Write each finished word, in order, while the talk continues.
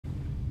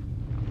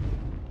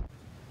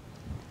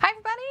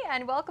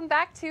and welcome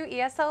back to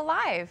ESO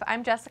Live.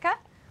 I'm Jessica.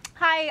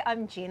 Hi,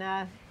 I'm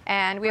Gina.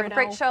 And we have a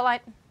great show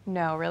lined.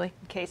 No, really?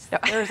 In case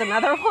there's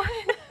another one.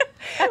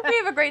 We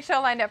have a great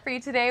show lined up for you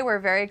today. We're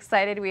very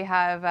excited. We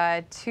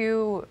have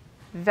two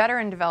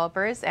veteran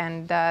developers,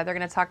 and they're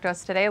going to talk to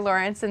us today,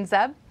 Lawrence and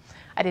Zeb.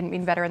 I didn't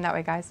mean veteran that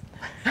way, guys.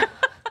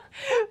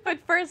 But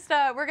first,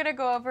 we're going to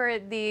go over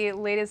the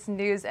latest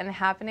news and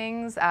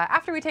happenings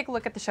after we take a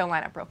look at the show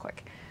lineup real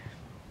quick.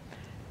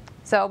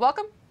 So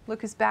welcome.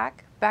 Luke is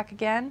back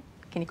again.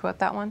 Can you quote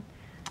that one?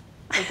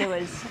 I think it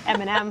was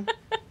Eminem.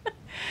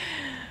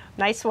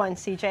 Nice one,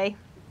 CJ.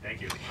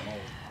 Thank you. I'm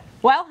old.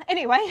 Well,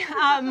 anyway,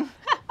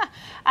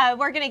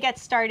 we're going to get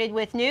started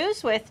with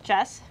news with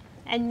Jess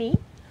and me.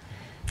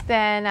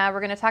 Then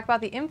we're going to talk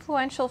about the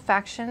influential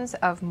factions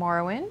of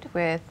Morrowind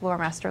with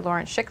Loremaster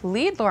Lawrence Schick,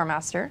 lead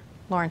Loremaster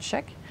Lawrence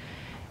Schick,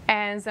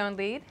 and zone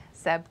lead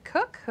Zeb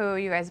Cook, who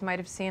you guys might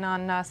have seen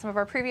on some of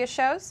our previous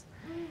shows.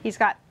 He's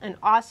got an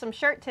awesome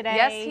shirt today.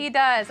 Yes, he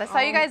does. I saw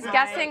you guys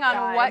guessing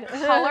on what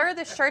color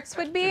the shirts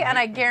would be, and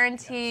I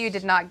guarantee you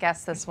did not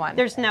guess this one.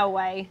 There's no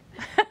way.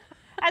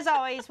 As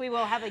always, we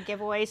will have a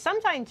giveaway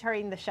sometime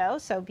during the show,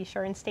 so be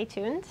sure and stay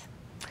tuned.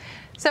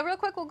 So real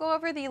quick, we'll go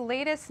over the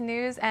latest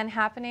news and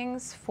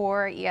happenings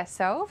for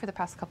ESO for the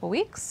past couple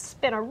weeks. It's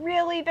been a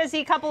really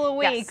busy couple of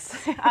weeks.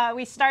 Yes.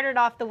 We started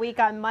off the week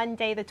on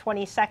Monday the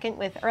 22nd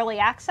with early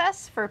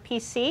access for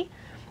PC.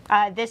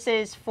 This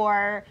is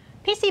for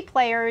PC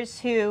players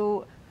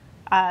who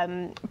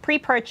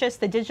pre-purchase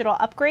the digital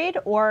upgrade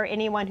or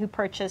anyone who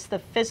purchased the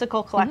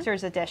physical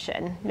collector's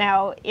edition.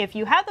 Now, if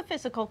you have the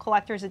physical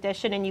collector's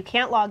edition and you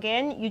can't log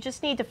in, you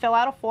just need to fill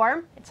out a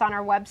form. It's on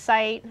our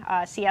website.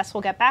 CS will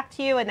get back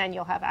to you, and then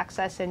you'll have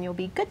access and you'll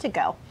be good to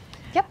go.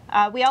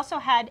 Yep. We also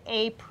had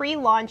a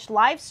pre-launch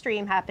live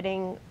stream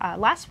happening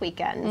last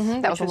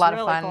weekend. That was a lot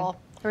of fun. Cool.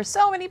 There were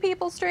so many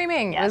people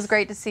streaming. Yes. It was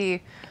great to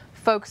see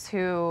folks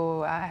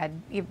who had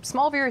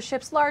small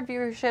viewerships, large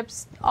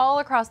viewerships, all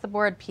across the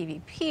board,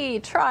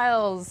 PvP,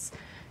 trials.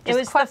 It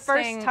was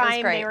questing. the first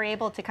time they were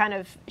able to kind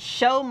of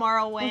show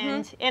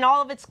Morrowind in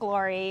all of its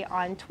glory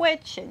on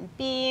Twitch and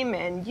Beam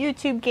and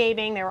YouTube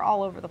gaming. They were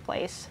all over the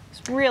place.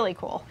 It's really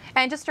cool.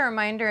 And just a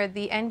reminder,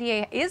 the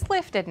NDA is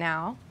lifted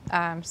now.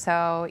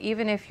 So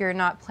even if you're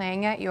not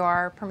playing it, you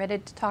are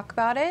permitted to talk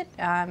about it.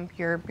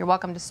 You're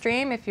welcome to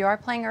stream if you are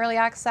playing early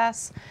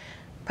access.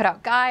 Put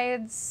out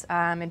guides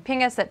and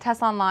ping us at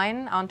Tess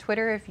Online on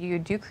Twitter if you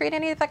do create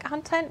any of that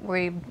content.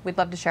 We'd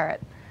love to share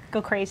it.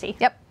 Go crazy.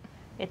 Yep.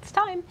 It's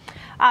time.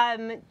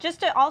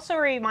 Just also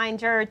a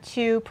reminder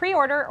to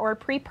pre-order or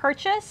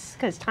pre-purchase,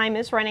 because time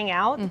is running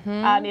out.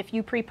 If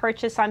you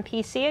pre-purchase on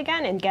PC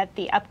again and get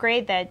the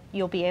upgrade, that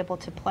you'll be able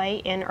to play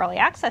in early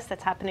access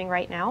that's happening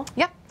right now.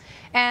 Yep.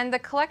 And the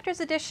collector's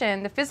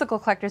edition, the physical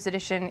collector's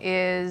edition,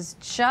 is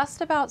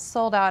just about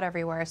sold out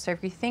everywhere. So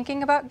if you're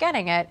thinking about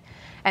getting it,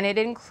 and it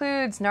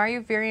includes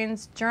Naryu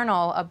Virian's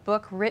journal, a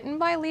book written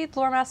by lead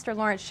Loremaster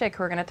Lawrence Schick,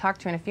 who we're going to talk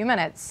to in a few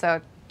minutes.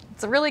 So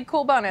it's a really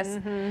cool bonus.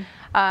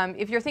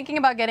 If you're thinking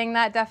about getting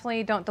that,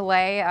 definitely don't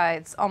delay.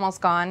 It's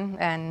almost gone,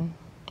 and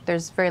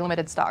there's very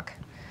limited stock.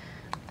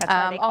 That's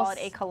why they call it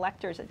a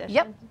collector's edition.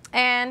 Yep.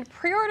 And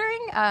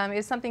pre-ordering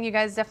is something you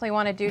guys definitely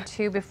want to do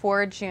too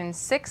before June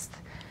 6th.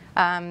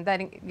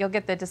 You'll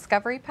get the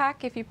Discovery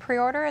Pack if you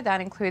pre-order. That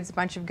includes a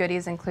bunch of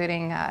goodies,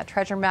 including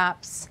treasure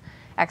maps,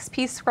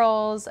 XP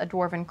scrolls, a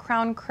Dwarven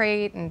crown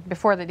crate, and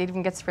before that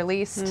even gets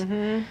released,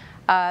 the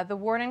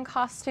Warden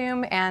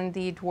costume, and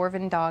the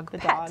Dwarven dog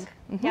pet. Dog.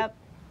 Yep.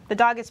 The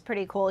dog is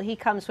pretty cool. He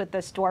comes with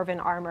this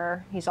Dwarven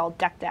armor. He's all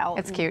decked out.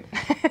 It's cute.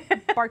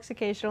 Barks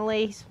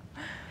occasionally.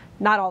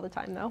 Not all the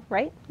time, though.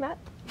 Right, Matt?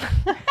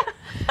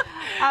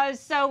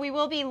 So we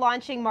will be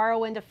launching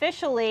Morrowind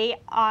officially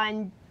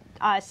on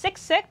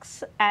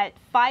 6/6 at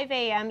 5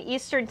 a.m.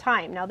 Eastern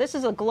Time. Now, this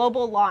is a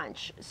global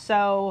launch.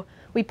 So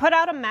we put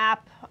out a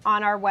map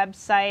on our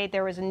website.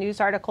 There was a news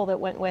article that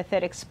went with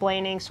it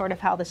explaining sort of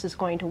how this is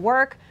going to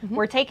work.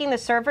 We're taking the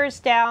servers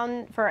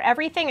down for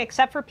everything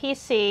except for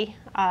PC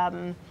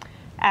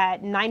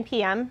at 9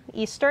 p.m.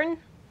 Eastern.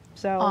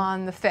 So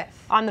On the 5th.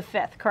 On the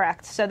 5th,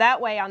 correct. So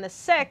that way on the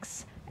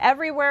 6th,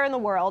 everywhere in the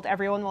world,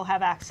 everyone will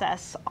have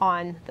access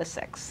on the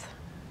 6th.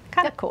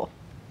 Kind of cool.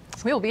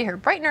 So we will be here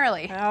bright and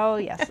early. Oh,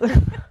 yes.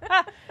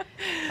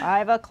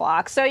 5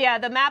 o'clock. So yeah,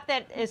 the map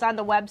that is on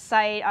the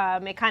website,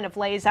 it kind of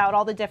lays out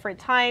all the different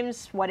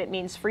times, what it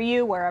means for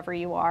you, wherever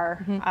you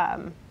are.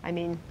 I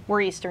mean,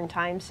 we're Eastern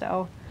time,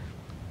 so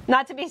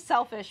not to be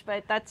selfish,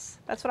 but that's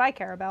what I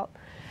care about.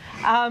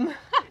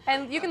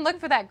 And you can look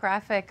for that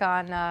graphic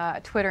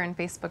on Twitter and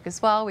Facebook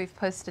as well. We've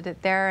posted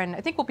it there, and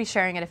I think we'll be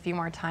sharing it a few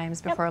more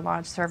times before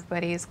launch, so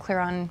everybody is clear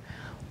on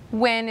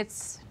when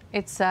it's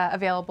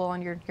available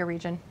in your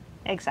region.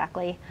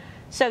 Exactly.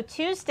 So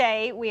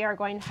Tuesday, we are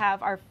going to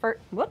have our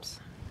first, whoops.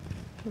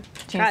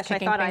 Gina's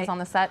kicking things on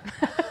the set.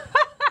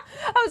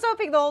 I was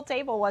hoping the whole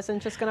table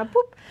wasn't just going to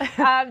poop.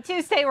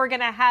 Tuesday, we're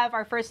going to have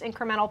our first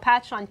incremental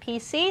patch on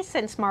PC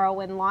since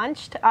Morrowind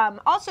launched.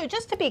 Also,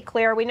 just to be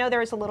clear, we know there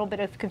was a little bit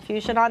of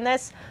confusion on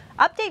this.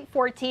 Update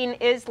 14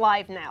 is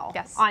live now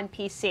on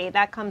PC.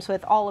 That comes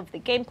with all of the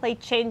gameplay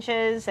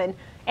changes and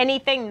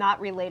anything not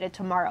related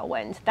to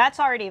Morrowind. That's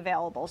already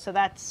available, so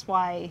that's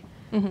why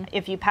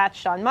if you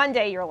patched on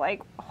Monday, you're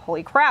like,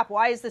 holy crap,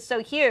 why is this so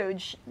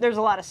huge? There's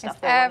a lot of stuff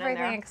going on in there.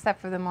 Everything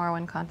except for the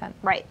Morrowind content.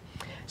 Right.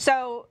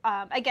 So,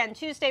 again,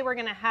 Tuesday we're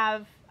going to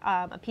have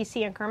a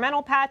PC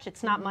incremental patch.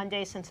 It's not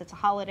Monday since it's a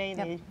holiday in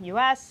the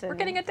U.S. We're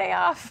getting a day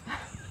off.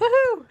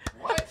 Woohoo!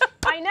 What?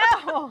 I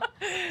know.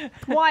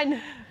 One.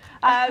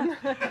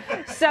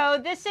 So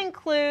this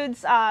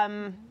includes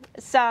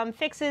some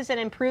fixes and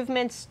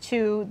improvements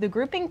to the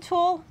grouping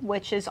tool,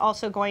 which is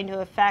also going to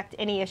affect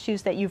any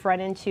issues that you've run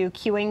into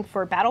queuing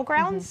for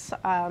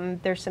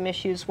Battlegrounds. There's some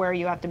issues where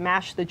you have to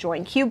mash the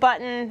join queue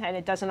button and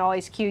it doesn't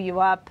always queue you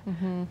up.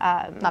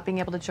 Not being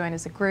able to join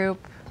as a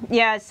group.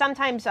 Yeah,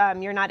 sometimes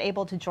you're not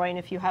able to join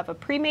if you have a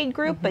pre-made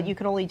group, but you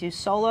can only do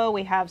solo.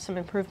 We have some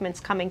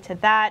improvements coming to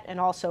that, and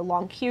also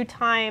long queue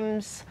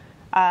times.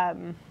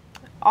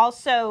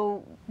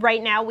 Also,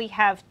 right now we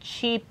have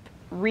cheap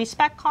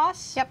respec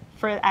costs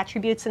for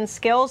attributes and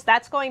skills.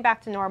 That's going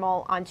back to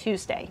normal on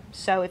Tuesday.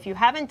 So if you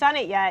haven't done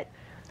it yet,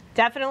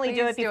 definitely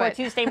do it before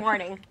Tuesday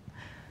morning.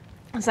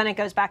 Because then it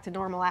goes back to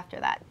normal after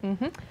that.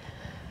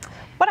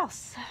 What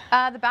else?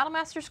 The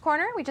Battlemaster's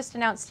Corner, we just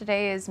announced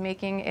today, is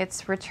making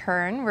its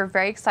return. We're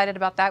very excited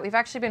about that. We've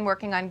actually been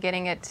working on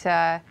getting it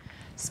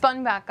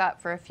spun back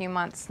up for a few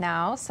months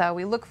now. So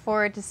we look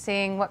forward to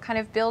seeing what kind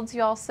of builds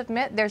you all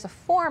submit. There's a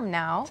form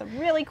now. It's a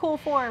really cool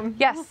form.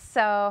 Yes,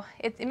 so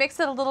it makes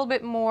it a little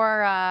bit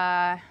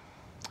more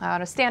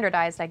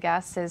standardized, I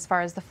guess, as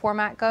far as the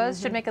format goes.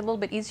 Should make it a little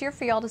bit easier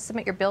for you all to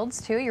submit your builds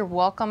too. You're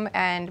welcome,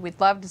 and we'd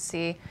love to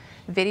see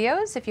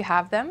videos if you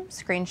have them,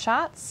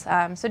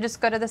 screenshots. So just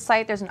go to the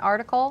site. There's an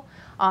article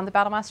on the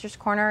Battlemaster's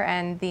Corner,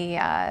 and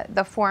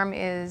the form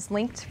is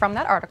linked from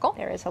that article.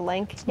 There is a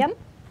link. Yep.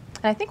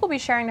 And I think we'll be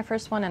sharing the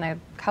first one in a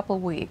couple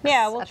weeks.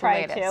 Yeah, we'll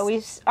try to.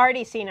 We've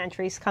already seen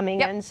entries coming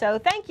in, so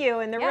thank you,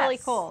 and they're really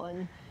cool.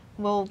 And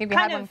we'll maybe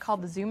have one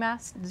called the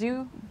Zoomaster.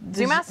 The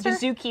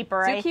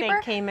Zookeeper, I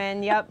think, came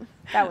in. Yep,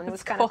 that one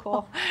was kind of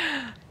cool.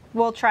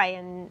 We'll try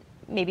and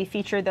maybe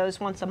feature those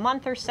once a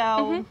month or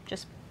so.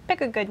 Just pick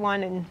a good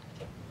one, and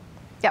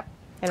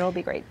it'll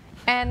be great.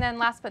 And then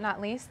last but not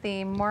least,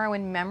 the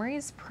Morrowind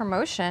Memories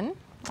promotion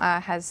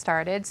has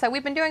started. So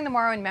we've been doing the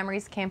Morrowind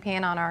Memories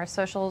campaign on our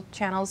social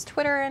channels,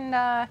 Twitter and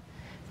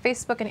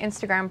Facebook and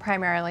Instagram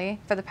primarily,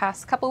 for the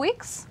past couple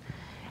weeks.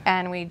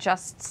 And we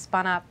just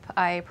spun up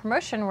a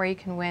promotion where you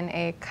can win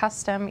a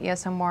custom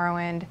ESO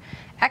Morrowind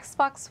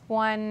Xbox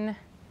One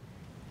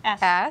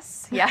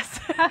S, yes,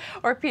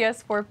 or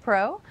PS4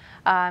 Pro,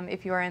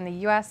 if you are in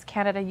the US,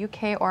 Canada,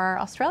 UK, or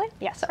Australia.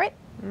 Yes. Is that right?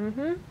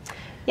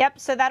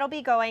 Yep, so that'll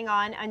be going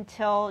on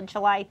until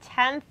July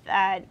 10th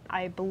at,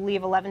 I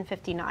believe,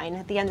 11:59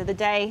 at the end of the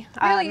day.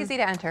 Really easy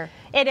to enter.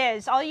 It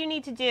is. All you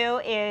need to do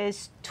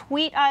is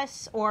tweet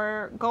us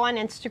or go on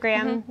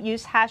Instagram,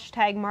 use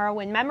hashtag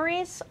Morrowind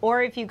Memories,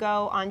 or if you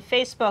go on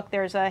Facebook,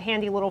 there's a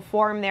handy little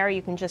form there.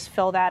 You can just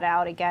fill that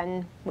out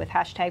again with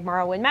hashtag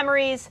Morrowind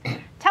Memories.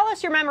 Tell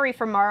us your memory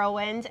from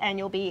Morrowind, and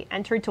you'll be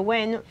entered to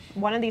win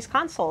one of these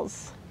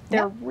consoles.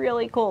 They're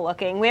really cool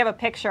looking. We have a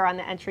picture on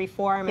the entry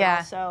form. And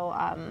also,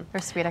 they're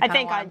sweet. I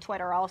think on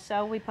Twitter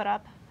also we put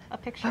up a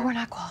picture. But we're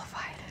not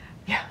qualified.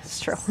 Yeah, it's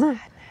true.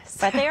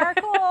 But they are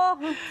cool.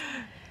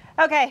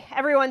 Okay,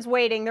 everyone's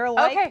waiting. They're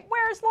like,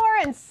 where's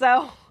Lawrence?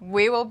 So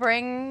we will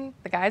bring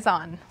the guys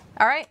on.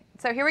 All right,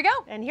 so here we go.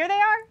 And here they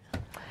are.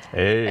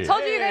 Hey. I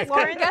told you guys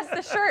couldn't guess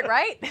the shirt,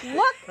 right?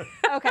 Look.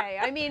 Okay,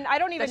 I mean, I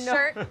don't even know. The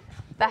shirt,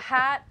 the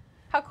hat.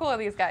 How cool are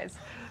these guys?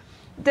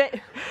 There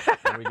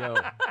we go.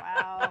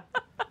 Wow.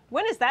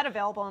 When is that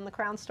available in the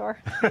Crown Store?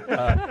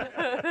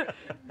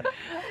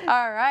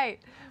 All right.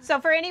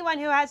 So for anyone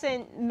who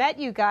hasn't met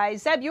you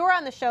guys, Zeb, you were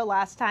on the show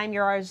last time.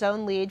 You're our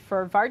zone lead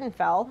for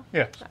Vvardenfell.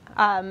 Yes.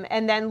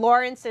 And then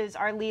Lawrence is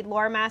our lead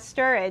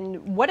Loremaster.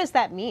 And what does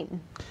that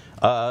mean?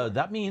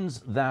 That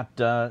means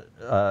that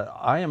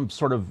I am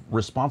sort of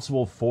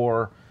responsible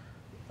for,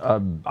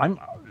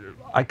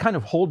 I kind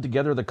of hold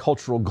together the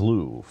cultural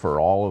glue for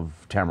all of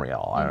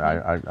Tamriel.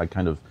 I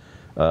kind of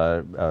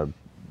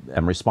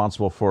am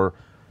responsible for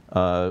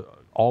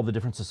all the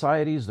different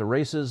societies, the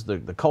races,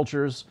 the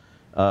cultures,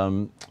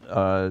 and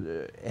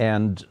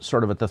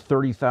sort of at the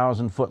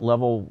 30,000-foot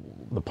level,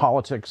 the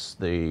politics,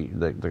 the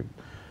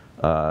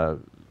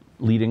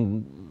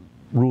leading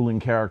ruling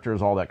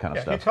characters, all that kind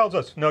of stuff. He tells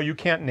us, no, you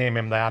can't name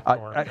him that.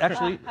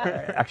 Actually,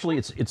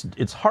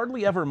 it's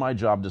hardly ever my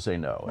job to say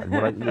no. And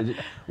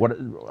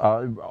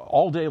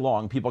all day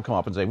long, people come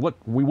up and say, "Look,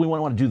 we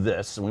want to do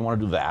this and we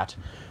want to do that,"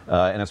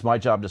 and it's my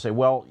job to say,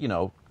 "Well, you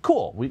know,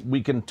 cool,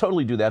 we can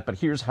totally do that, but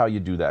here's how you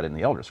do that in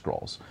the Elder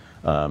Scrolls.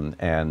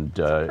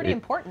 Pretty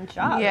important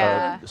job.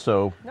 Yeah.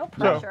 So No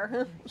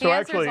pressure. So He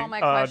answers actually, all my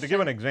to give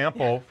an questions.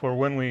 example, for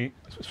when we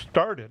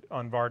started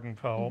on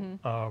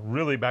Vvardenfell,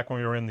 really back when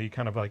we were in the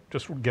kind of like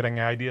just getting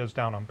ideas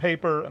down on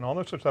paper and all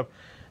this sort of stuff,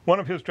 one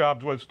of his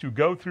jobs was to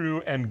go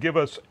through and give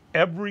us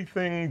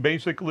everything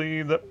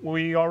basically that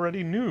we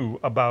already knew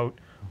about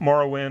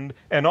Morrowind.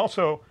 And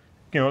also,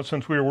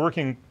 since we were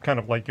working kind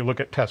of like you look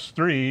at Test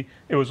 3,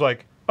 it was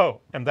like, oh,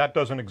 and that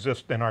doesn't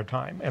exist in our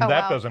time, and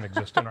that wow. doesn't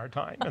exist in our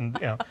time, and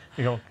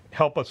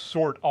help us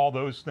sort all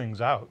those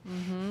things out.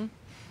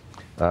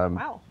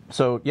 Wow.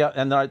 So yeah,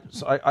 and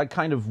I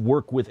kind of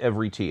work with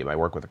every team. I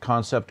work with the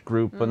concept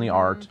group and the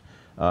art.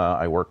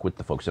 I work with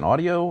the folks in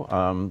audio.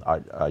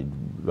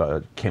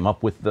 I came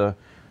up with the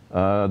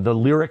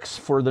lyrics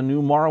for the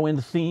new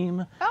Morrowind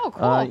theme. Oh,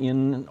 cool.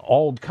 In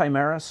Old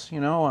Chimeras,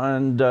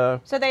 and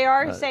So they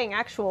are saying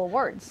actual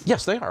words.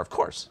 yes, they are, of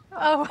course.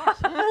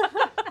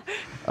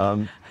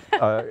 Oh,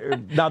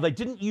 Now they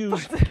didn't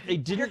use. They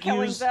didn't You're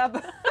killing use. Zeb.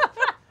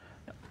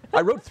 I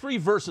wrote 3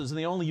 verses and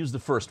they only used the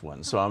first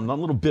one, so I'm a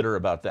little bitter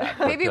about that.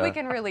 maybe but, we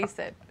can release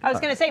it. I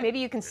was going to say, maybe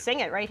you can sing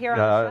it right here on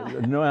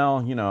the show.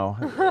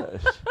 well,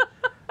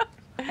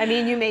 I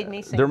mean, you made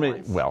me sing there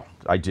once. well,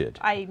 I did.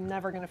 I'm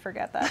never going to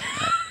forget that.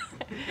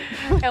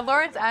 And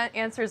Lawrence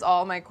answers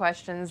all my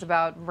questions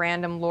about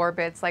random lore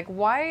bits, like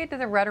why do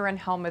the Redoran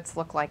helmets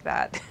look like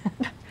that?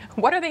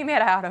 What are they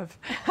made out of?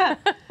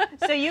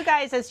 So you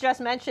guys, as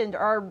just mentioned,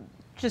 are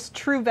just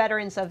true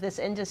veterans of this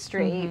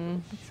industry.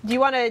 Do you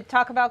want to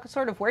talk about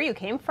sort of where you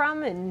came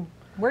from and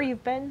where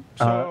you've been?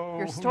 So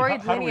Your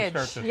storied how do we lineage.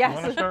 start this? Yes. You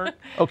want to start?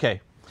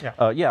 Okay.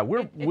 Yeah. Yeah,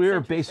 we're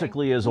interesting.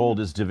 basically as old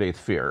as Devaith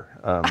Fear.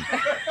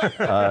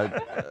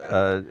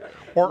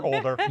 Or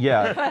older.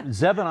 Yeah,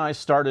 Zeb and I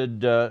started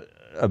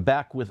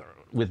back with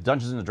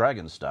Dungeons and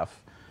Dragons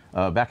stuff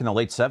back in the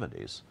late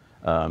 70s.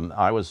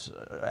 I was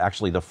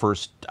actually the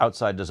first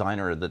outside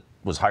designer that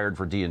was hired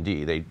for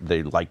D&D.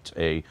 They liked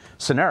a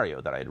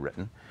scenario that I had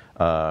written,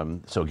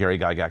 so Gary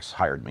Gygax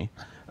hired me,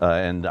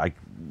 and I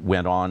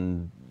went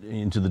on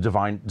into the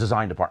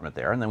design department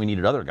there, and then we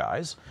needed other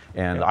guys,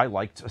 and I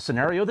liked a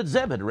scenario that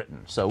Zeb had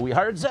written, so we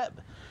hired Zeb.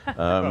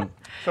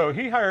 So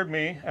he hired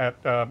me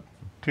at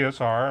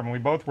TSR, and we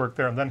both worked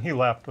there, and then he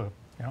left.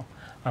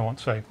 I won't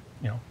say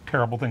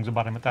terrible things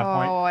about him at that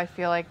point. Oh, I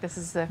feel like this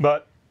is the.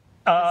 But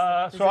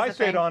This so is I the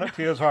stayed thing. on at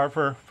TSR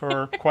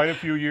for quite a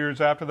few years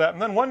after that,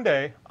 and then one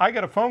day I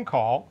get a phone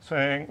call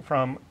saying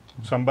from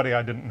somebody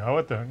I didn't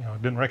know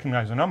didn't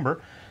recognize the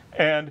number,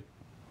 and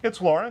it's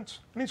Lawrence,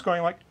 and he's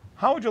going like,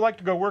 "How would you like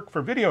to go work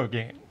for video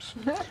games?"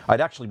 I'd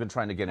actually been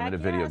trying to get him into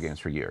video yes. games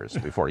for years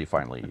before he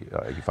finally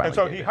And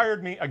so gave he in.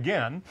 hired me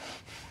again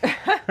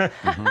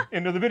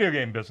into the video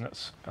game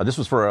business. This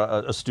was for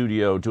a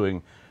studio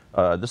doing.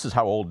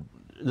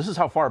 This is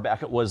how far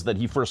back it was that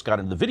he first got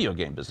into the video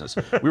game business.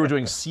 We were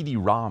doing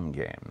CD-ROM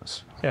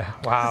games. Yeah,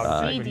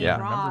 wow.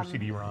 CD-ROM. Remember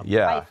CD-ROM?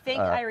 Yeah. I think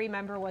I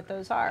remember what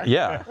those are.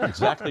 Yeah,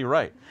 exactly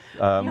right. You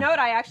know what?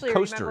 I actually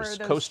remember Coasters,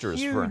 those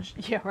coasters for- huge,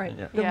 yeah, right.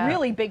 Yeah. The Yeah.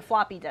 really big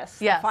floppy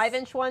disks, Yes. the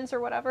 5-inch ones or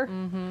whatever.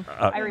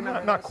 I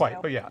remember Not those quite, too.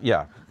 but yeah.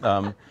 Yeah.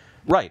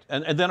 Right.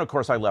 And then, of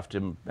course, I left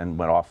him and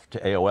went off to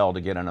AOL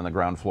to get in on the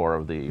ground floor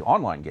of the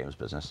online games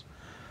business.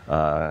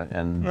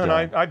 And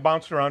I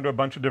bounced around to a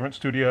bunch of different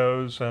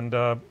studios and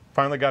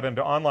finally got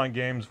into online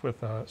games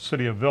with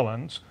City of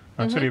Villains,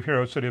 City of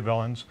Heroes, City of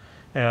Villains,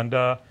 and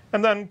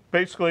then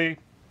basically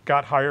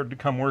got hired to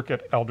come work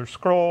at Elder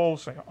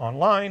Scrolls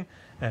Online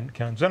and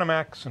Ken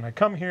ZeniMax, and I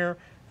come here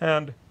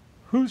and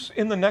who's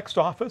in the next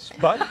office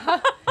but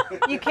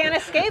You can't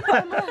escape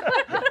them.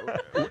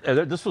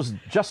 this was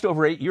just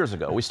over 8 years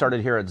ago. We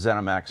started here at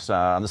ZeniMax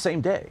on the same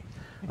day.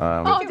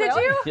 Oh, did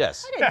really? you?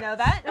 Yes. I didn't know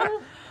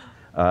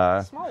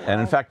that. Small And in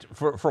world. fact,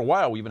 for a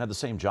while, we even had the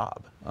same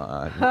job.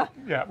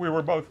 yeah, we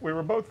were both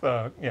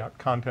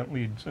content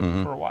leads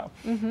for a while,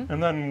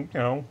 and then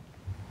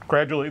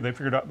gradually they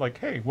figured out like,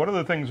 hey, what are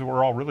the things that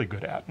we're all really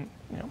good at, and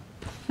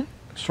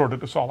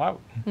sorted us all out.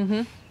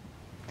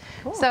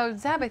 So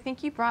Zeb, I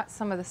think you brought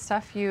some of the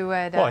stuff you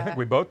had. Well, I think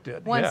we both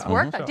did. once yeah.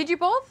 worked on. So- Did you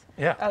both?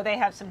 Yeah. Oh, they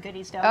have some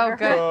goodies down Oh, there.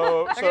 good.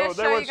 So, They're gonna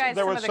so show you guys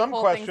there some was of the some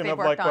cool things question they've of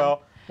like, worked on.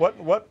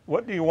 well,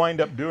 what do you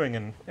wind up doing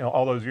in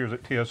all those years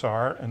at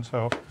TSR? And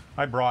so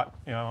I brought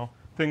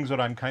things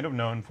that I'm kind of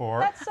known for.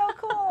 That's so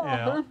cool.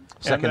 Yeah.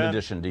 Second And then-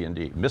 edition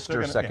D&D,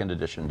 Mr. Second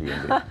edition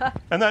D&D.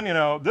 And then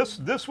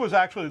this was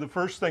actually the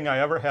first thing I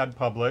ever had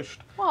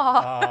published,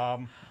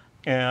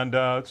 and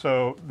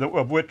so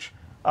of which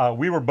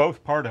we were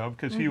both part of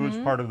because he was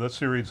part of the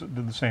series that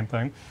did the same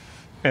thing,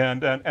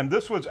 and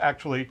this was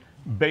actually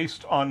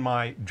based on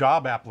my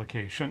job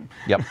application.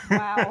 Yep.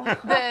 Wow.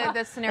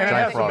 The scenario. And it Giant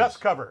has the frogs. best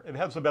cover. It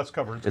has the best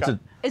cover. It's got a-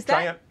 Is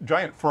that-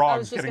 giant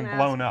frogs just getting gonna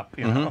blown ask. up.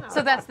 You know?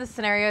 So that's the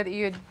scenario that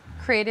you had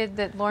created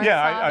that Lawrence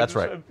Yeah, saw? That's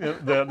right.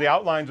 The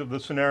outlines of the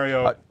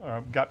scenario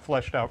got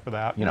fleshed out for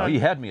that. He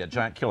had me at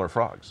giant killer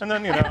frogs. And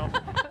then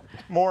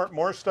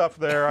more stuff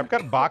there. I've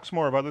got a box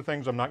more of other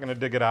things. I'm not going to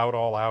dig it out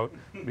all out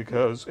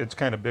because it's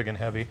kind of big and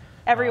heavy.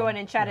 Everyone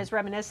in chat is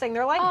reminiscing.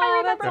 They're like, I Oh,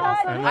 remember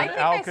that's that. awesome. I think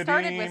I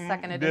started with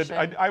second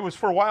edition. I was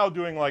for a while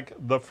doing like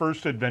the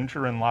first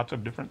adventure in lots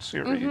of different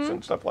series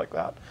and stuff like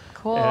that.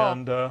 Cool.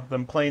 And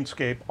then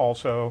Planescape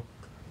also,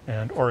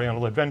 and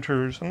Oriental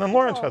Adventures, and then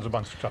Lawrence has a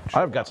bunch of stuff.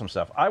 I've got some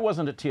stuff. I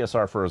wasn't at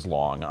TSR for as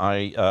long.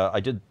 I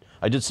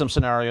did some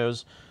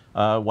scenarios.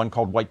 One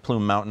called White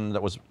Plume Mountain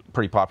that was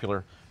pretty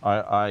popular.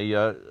 I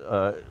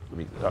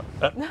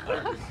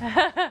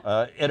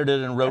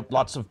edited and wrote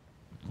lots of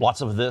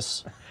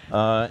this,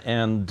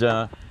 and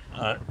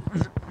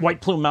White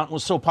Plume Mountain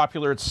was so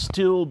popular it's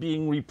still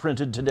being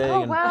reprinted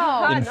today in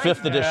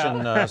 5th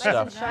edition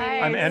stuff.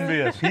 I'm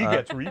envious. He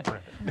gets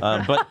reprinted.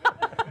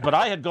 But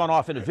I had gone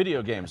off into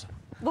video games.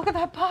 Look at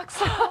that box.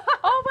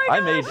 Oh my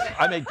god.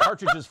 I made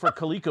cartridges for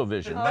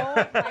ColecoVision, Oh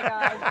my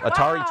God.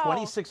 Atari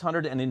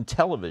 2600, and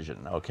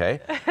Intellivision. Okay.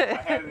 I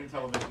had it in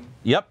television.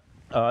 Yep.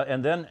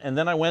 And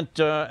then I went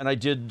and I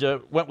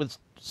went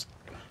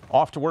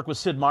off to work with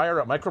Sid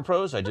Meier at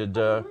Microprose. I did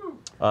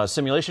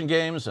simulation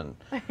games and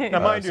Now,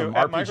 mind you, some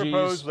at RPGs.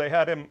 Microprose,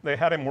 they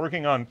had him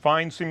working on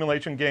fine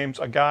simulation games.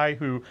 A guy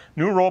who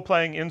knew role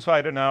playing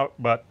inside and out,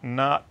 but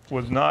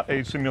was not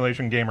a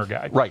simulation gamer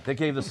guy. Right. They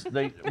gave this.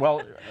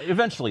 Well,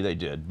 eventually they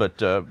did, but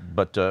it's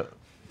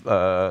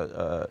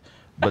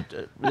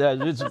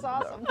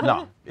awesome.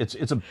 no.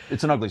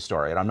 It's an ugly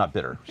story, and I'm not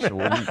bitter. So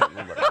we'll let it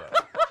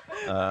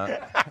go.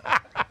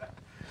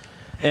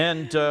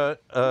 And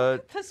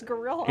This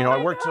gorilla.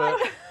 I worked. Yep.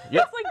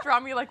 Just like draw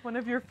me like one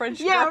of your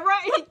French. Yeah,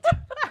 right.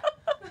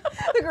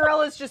 The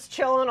gorilla's just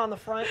chilling on the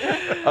front.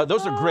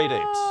 Those are great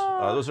apes.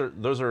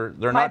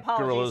 They're My not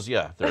apologies. gorillas.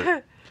 Yeah,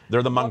 they're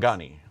the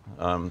Mangani.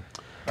 And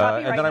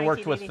Copyright then I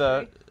worked with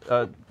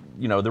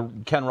 1983. the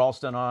Ken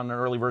Ralston on an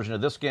early version of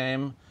this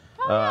game,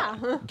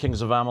 yeah.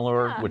 Kings of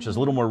Amalur, which is a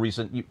little more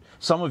recent.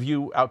 Some of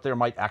you out there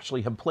might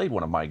actually have played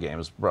one of my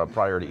games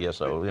prior to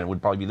ESO, and it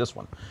would probably be this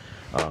one.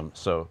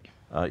 So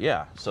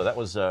that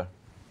was.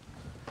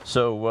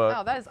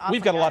 Wow, that is awesome,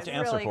 we've got a lot guys. to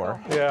answer Really for.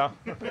 cool. Yeah,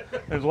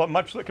 there's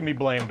much that can be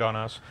blamed on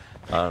us.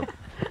 The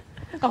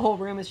whole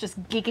room is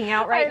just geeking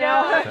out right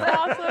now. That's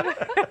awesome.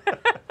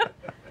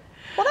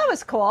 Well, that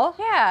was cool.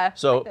 Yeah.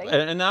 So, think.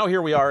 and now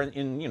here we are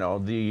in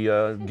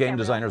the game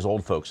designer's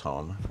old folks'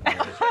 home,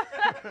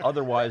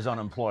 otherwise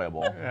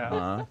unemployable.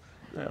 Yeah.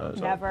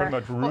 Never. Pretty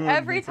much Well, ruined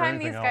every me for time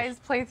these anything guys else.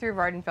 play through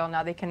Vvardenfell,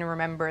 now they can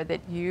remember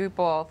that you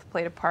both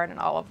played a part in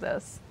all of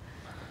this.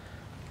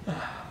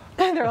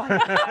 They're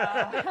like,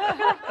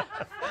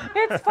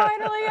 It's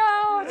finally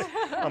out.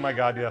 Oh my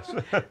God, yes.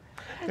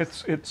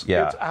 It's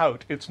Yeah.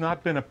 out. It's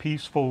not been a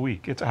peaceful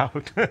week. It's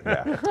out. Oh,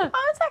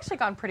 it's actually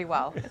gone pretty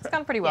well. It's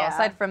gone pretty well, Yeah.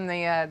 aside from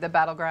the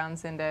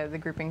battlegrounds and the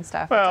grouping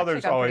stuff. Well,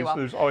 It's actually gone pretty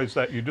there's always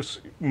that you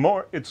just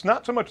more. It's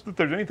not so much that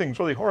there's anything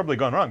really horribly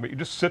gone wrong, but you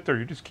just sit there.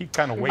 You just keep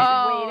kind of waiting.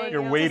 Oh,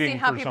 You're to waiting see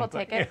how for people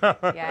something. take it.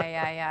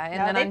 Yeah. And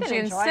No, then they've on been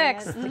June enjoying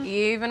 6th,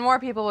 even more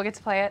people will get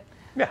to play it.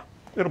 Yeah,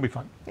 it'll be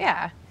fun.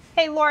 Yeah.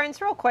 hey, Lawrence,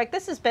 real quick,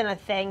 this has been a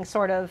thing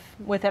sort of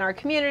within our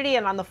community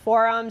and on the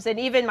forums, and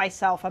even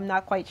myself, I'm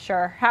not quite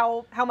sure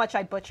how much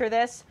I butcher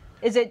this.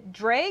 Is it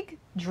Dreg?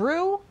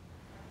 Drew?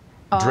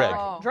 Dreg.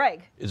 Oh.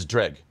 Dreg. It's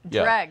Dreg.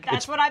 Yeah. Dreg.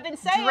 That's what I've been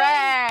saying.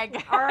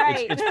 Drag. All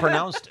right. It's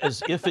pronounced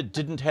as if it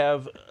didn't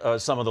have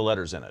some of the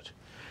letters in it.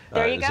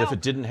 There you As go. if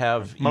it didn't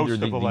have Most either of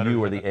the the letters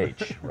U or in the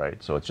H,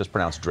 right? So it's just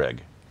pronounced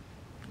Dreg.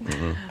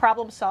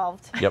 Problem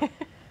solved. Yep.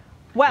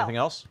 Well, Anything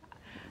else?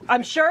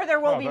 I'm sure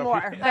there will Oh, be that'd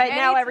more, be- but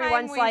now Anytime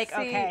everyone's we like, see-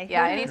 okay.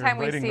 Yeah, anytime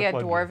we Inviting see the a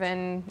floodgates.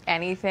 dwarven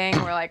anything,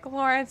 we're like,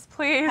 Lawrence,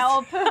 please.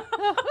 Help.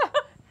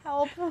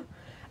 Help.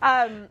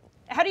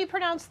 How do you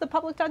pronounce the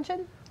public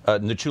dungeon?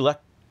 Nachulef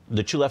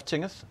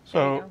Tingeth?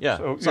 So Yeah,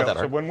 so, it's not that so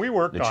hard. when we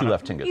worked on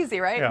Nachulef it, Tingeth.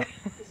 Easy, right? yeah,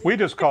 we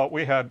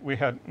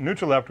had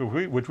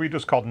Nuchaleft, which we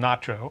just called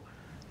Nacho,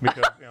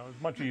 because it was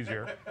much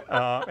easier.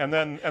 And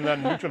then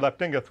Nuchaleft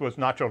Dingeth was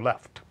Nacho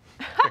Left.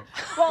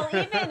 Well,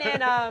 even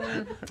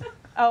in,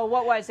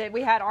 what was it?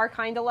 We had our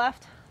kinda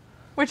left.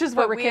 Which is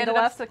what we Rekindle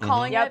ended up left.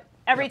 calling Yep. it.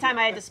 Every time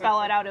I had to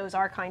spell it out, it was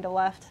our kinda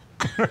left.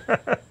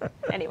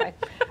 Anyway,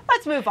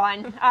 let's move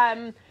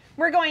on.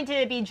 We're going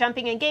to be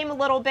jumping in game a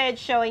little bit,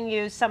 showing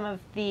you some of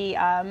the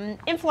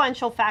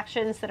influential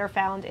factions that are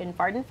found in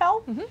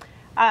Vvardenfell.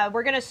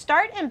 We're going to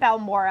start in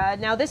Balmora.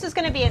 Now, this is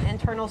going to be an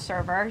internal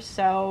server,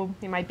 so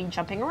we might be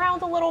jumping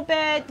around a little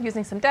bit.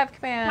 Using some dev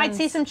commands. Might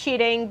see some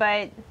cheating,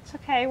 but it's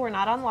okay. We're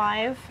not on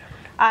live.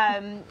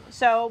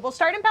 So we'll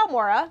start in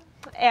Balmora.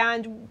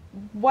 And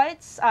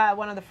what's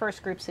one of the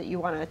first groups that you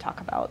want to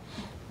talk about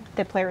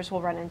that players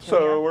will run into? So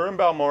here? we're in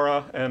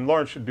Balmora, and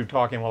Lawrence should do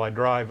talking while I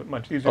drive.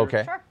 Much easier.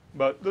 Okay. Sure.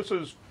 But this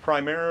is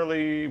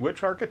primarily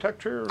which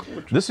architecture?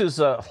 This is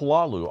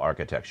Hlalu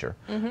architecture.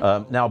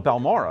 Now,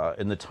 Balmora,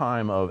 in the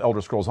time of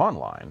Elder Scrolls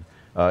Online,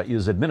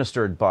 is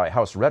administered by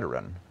House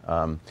Redoran,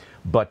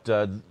 but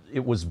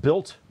it was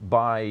built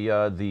by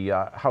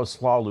the House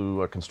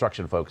Hlalu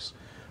construction folks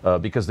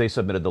because they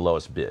submitted the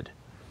lowest bid.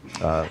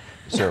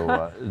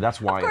 So that's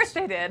why. Of course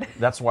they did.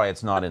 That's why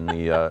it's not in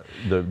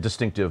the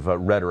distinctive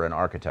Redoran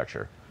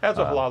architecture. As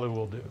a Hlaalu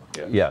will do.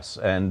 Yes. Yes,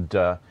 and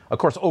of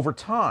course, over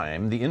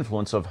time, the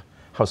influence of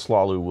House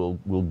Hlaalu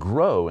will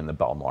grow in the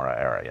Balmora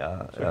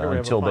area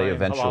until they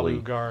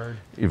eventually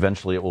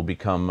it will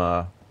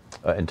become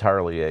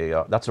entirely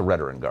that's a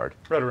Redoran Guard.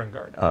 Redoran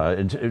Guard.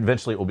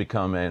 Eventually, it will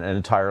become an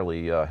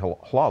entirely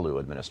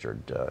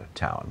Hlaalu-administered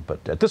town, but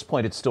at this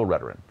point, it's still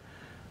Redoran.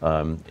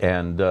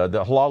 And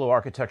the Hlaalu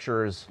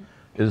architecture is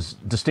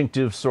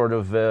distinctive, sort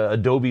of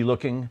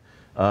adobe-looking.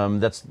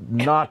 That's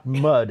not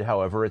mud,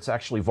 however. It's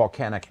actually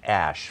volcanic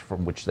ash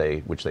from which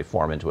they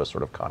form into a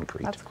sort of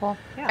concrete. That's cool.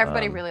 Yeah.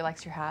 Everybody really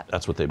likes your hat.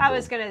 That's what they. I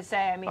was going to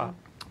say. I mean.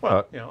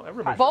 Well, you know,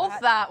 everybody. Both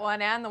that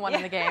one and the one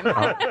in the game.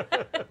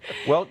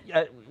 Well,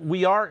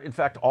 we are, in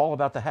fact, all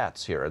about the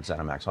hats here at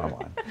ZeniMax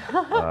Online.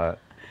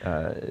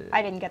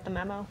 I didn't get the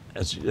memo.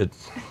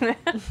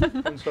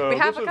 So we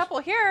have a couple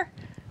here.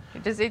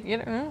 Just.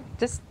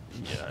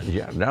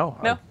 No.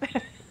 No.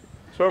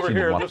 So over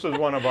here, this is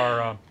one of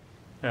our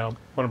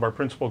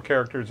principal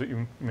characters that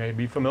you may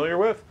be familiar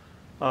with,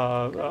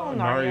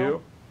 Naryu,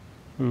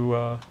 who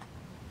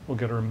we'll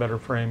get her in better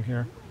frame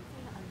here,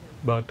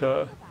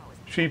 but.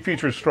 She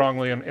features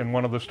strongly in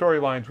one of the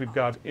storylines we've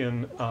got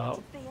in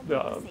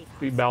the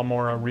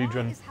Balmora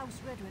region.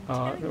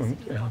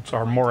 It's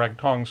our Morag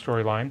Tong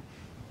storyline.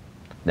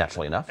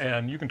 Naturally enough.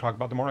 And you can talk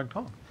about the Morag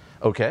Tong.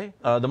 Okay.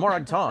 The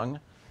Morag Tong,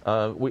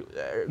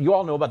 you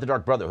all know about the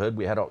Dark Brotherhood.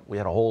 We had a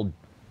whole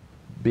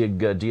big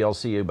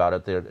DLC about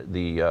it,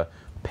 the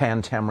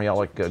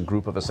pan-Tamrielic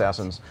group of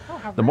assassins.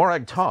 The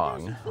Morag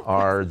Tong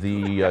are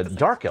the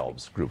Dark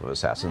Elves group of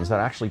assassins that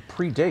actually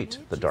predate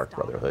the Dark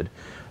Brotherhood.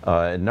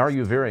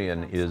 Naryu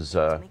Virian is,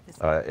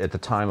 at the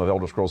time of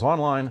Elder Scrolls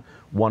Online,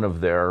 one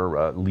of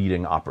their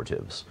leading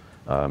operatives.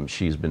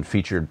 She's been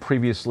featured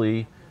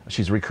previously.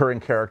 She's a recurring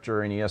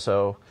character in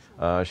ESO.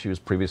 She was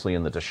previously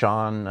in the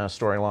Deshawn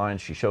storyline.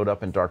 She showed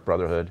up in Dark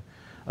Brotherhood.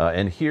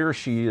 And here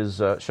she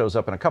shows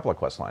up in a couple of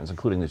quest lines,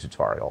 including the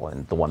tutorial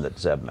and the one that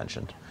Zeb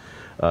mentioned.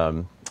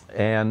 Of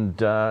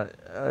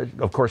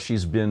course,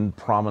 she's been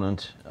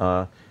prominent.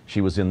 She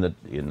was in the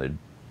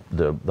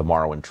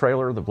Morrowind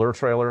trailer, the Blur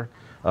trailer.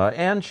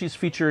 And she's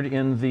featured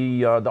in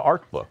the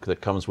art book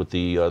that comes with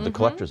the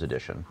collector's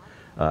edition,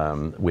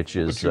 which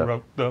is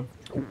unlike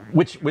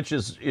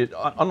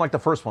the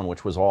first one,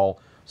 which was all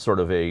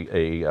sort of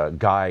a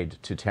guide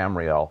to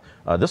Tamriel.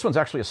 This one's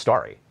actually a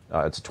story.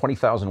 It's a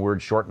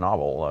 20,000-word short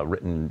novel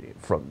written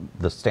from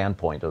the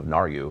standpoint of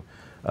Naryu,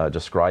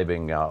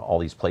 describing all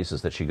these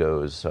places that she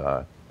goes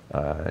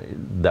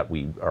that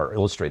we are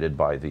illustrated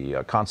by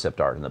the concept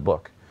art in the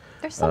book.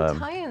 There's some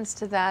tie-ins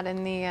to that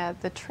in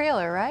the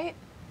trailer, right?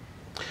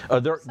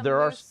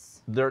 There are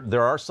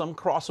some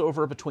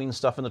crossover between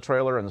stuff in the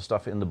trailer and the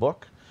stuff in the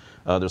book.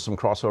 There's some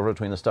crossover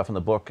between the stuff in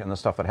the book and the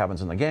stuff that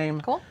happens in the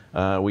game. Cool.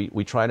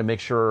 We try to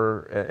make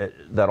sure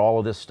that all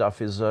of this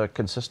stuff is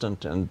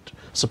consistent and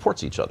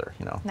supports each other.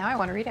 You know. Now I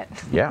want to read it.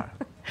 Yeah.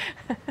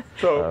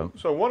 So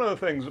one of the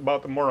things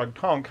about the Morag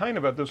Tong, kind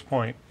of at this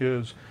point,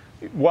 is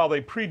while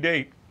they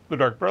predate the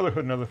Dark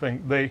Brotherhood and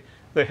everything,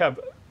 they have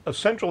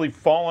essentially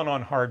fallen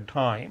on hard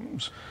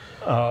times.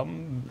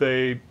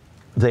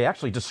 They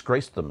actually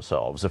disgraced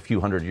themselves a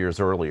few hundred years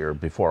earlier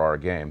before our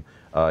game,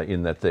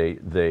 in that they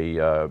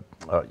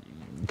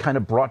kind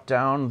of brought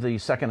down the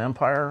Second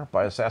Empire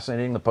by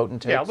assassinating the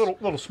potentates. Yeah, a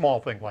little small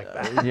thing like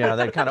that. Yeah,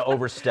 they kind of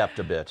overstepped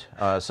a bit.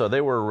 So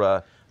they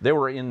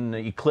were in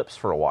eclipse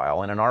for a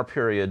while, and in our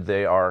period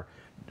they are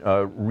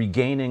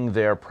regaining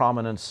their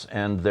prominence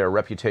and their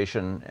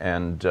reputation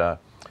and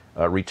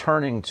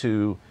returning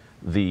to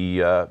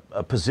the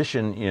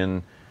position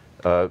in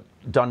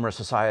Dunmer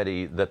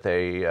society that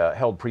they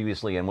held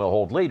previously and will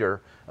hold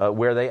later,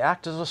 where they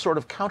act as a sort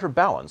of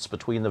counterbalance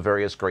between the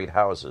various great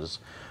houses,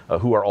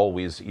 who are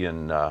always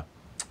in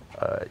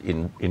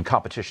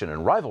competition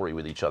and rivalry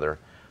with each other.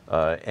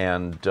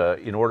 And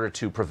in order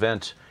to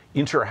prevent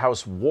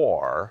inter-house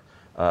war,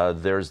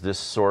 there's this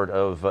sort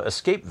of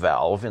escape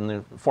valve in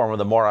the form of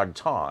the Morag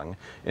Tong,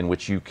 in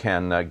which you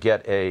can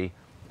get a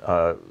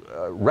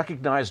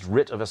recognized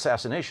writ of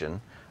assassination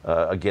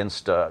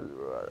against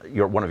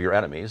one of your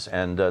enemies,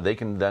 and they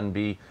can then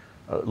be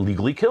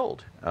legally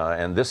killed.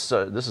 And this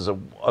is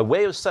a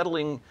way of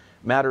settling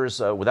matters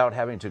without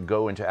having to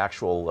go into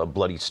actual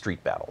bloody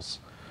street battles.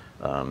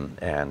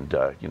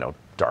 You know,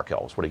 Dark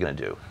Elves, what are you going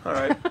to do? All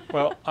right.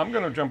 Well, I'm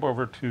going to jump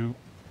over to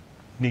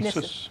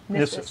Nissus.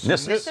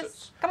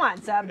 Come on,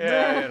 Zeb.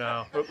 Yeah, you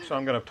know. Oops,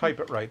 I'm going to type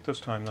it right this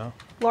time, though.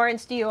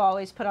 Lawrence, do you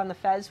always put on the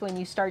fez when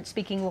you start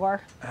speaking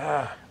lore?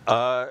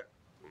 No,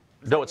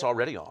 it's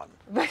already on.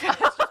 It's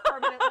just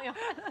permanently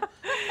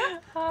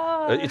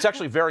on. It's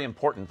actually very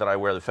important that I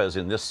wear the fez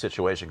in this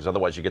situation, because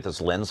otherwise you get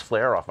this lens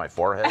flare off my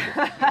forehead.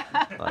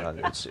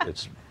 It's a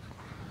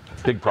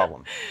big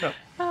problem. Yeah.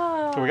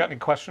 So we got any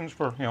questions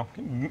for, you know,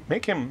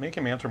 make him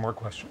answer more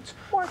questions.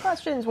 More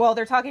questions. Well,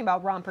 they're talking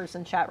about rompers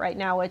in chat right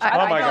now, which Oh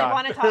I my don't God.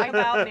 want to talk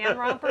about man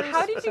rompers.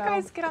 How did you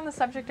guys get on the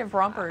subject of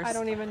rompers? I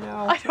don't even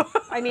know.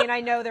 I mean,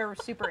 I know they're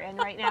super in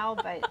right now,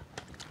 but...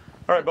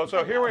 All right, but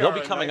so here we They'll are.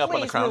 be coming up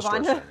on the Please Crown move Store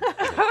on.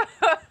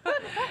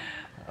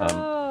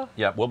 soon.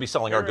 Yeah, we'll be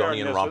selling Here we are,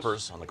 Argonian Nissus.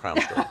 rompers on the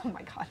Crown Store. Oh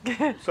my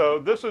God. So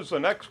this is the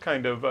next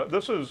kind of,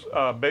 this is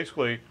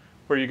basically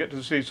where you get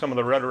to see some of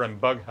the Redoran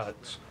bug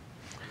huts.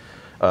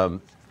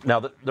 Now,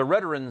 the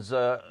Redorans,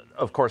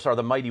 of course, are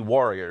the mighty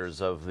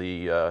warriors of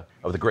the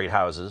great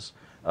houses,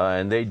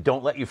 and they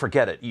don't let you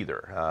forget it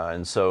either.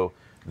 And so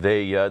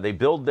they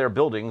build their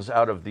buildings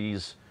out of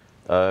these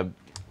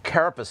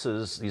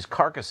carapaces, these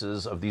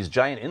carcasses of these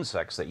giant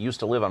insects that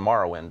used to live on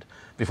Morrowind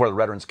before the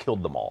Redorans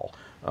killed them all.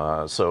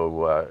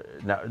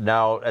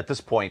 Now at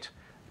this point,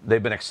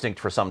 they've been extinct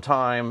for some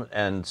time,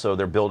 and so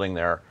they're building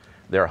their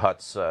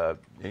huts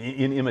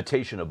in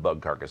imitation of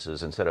bug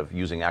carcasses instead of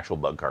using actual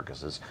bug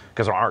carcasses,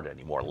 because there aren't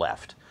any more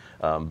left.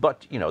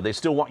 But you know, they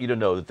still want you to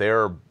know that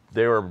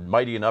they're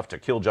mighty enough to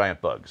kill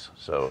giant bugs.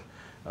 So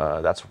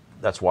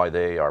that's why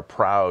they are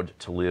proud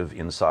to live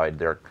inside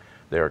their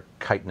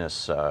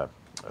chitinous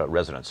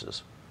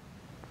residences.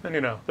 And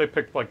you know, they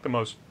picked like the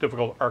most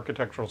difficult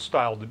architectural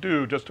style to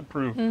do just to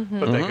prove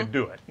that they could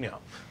do it. You know.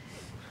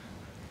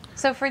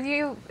 So for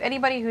you,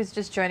 anybody who's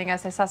just joining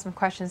us, I saw some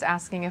questions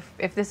asking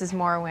if this is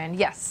Morrowind.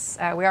 Yes,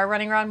 we are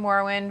running around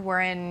Morrowind.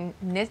 We're in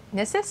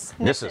Nissus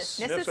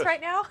right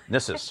now.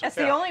 Nissus. That's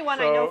the only one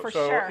I know for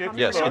sure.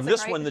 Yes, in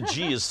this right? one the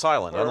G is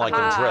silent, unlike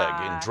in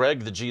Dreg. In Dreg,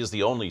 the G is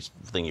the only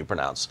thing you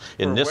pronounce.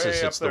 In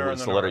Nissus, it's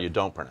the letter you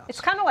don't pronounce.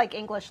 It's kind of like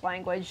English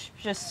language.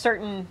 Just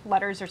certain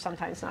letters are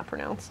sometimes not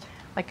pronounced.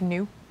 Like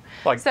new.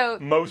 Like so,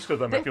 most of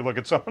them, if you look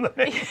at some of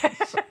the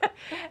names.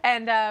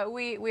 And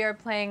we are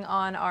playing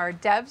on our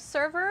dev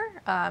server,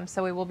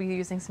 so we will be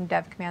using some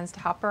dev commands to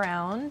hop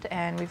around.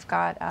 And we've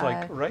got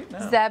like right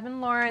now. Zeb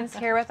and Lawrence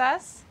here with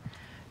us,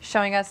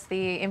 showing us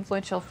the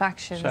influential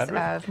factions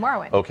of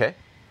Morrowind. Okay.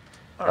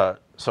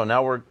 So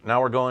now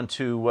we're going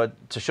to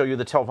show you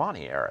the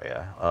Telvanni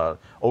area.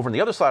 Over on the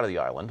other side of the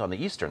island, on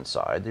the eastern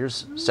side,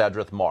 there's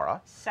Sadrith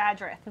Mara.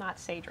 Sadrith, not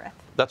Sadrith.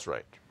 That's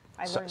right.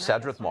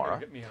 Sadrith Mara.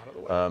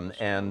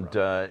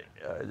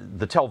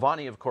 The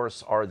Telvanni, of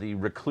course, are the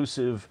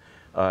reclusive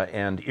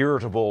and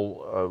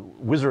irritable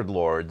wizard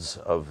lords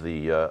of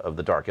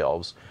the Dark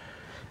Elves,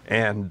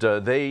 and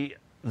they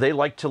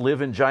like to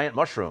live in giant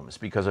mushrooms,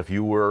 because if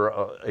you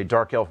were a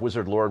Dark Elf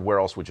wizard lord, where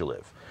else would you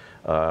live?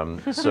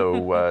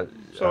 So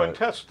in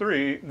Test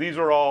 3, these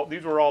were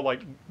all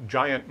like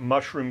giant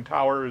mushroom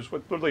towers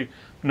with literally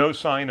no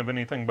sign of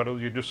anything, but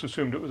you just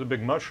assumed it was a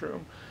big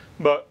mushroom.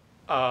 But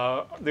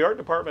the art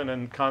department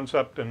and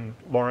concept and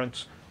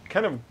Lawrence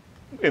kind of,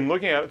 in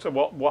looking at it, said,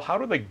 well, how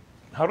do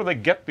they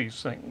get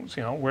these things?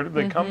 You know, where did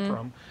they come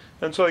from?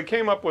 And so they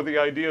came up with the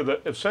idea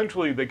that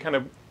essentially they kind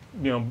of,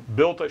 you know,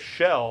 built a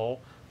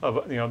shell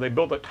of, you know, they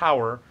built a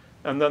tower,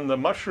 and then the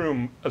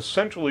mushroom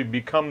essentially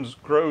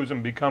grows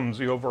and becomes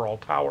the overall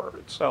tower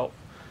itself.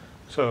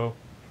 So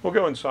we'll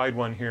go inside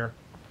one here.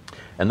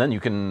 And then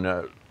you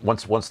can,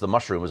 once the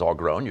mushroom is all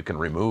grown, you can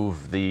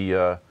remove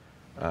the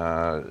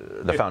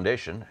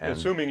foundation. And,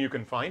 assuming you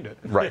can find it.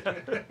 Right.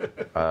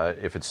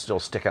 If it's still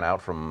sticking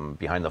out from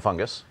behind the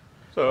fungus.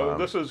 So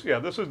this is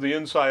the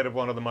inside of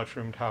one of the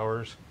mushroom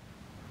towers.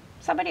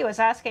 Somebody was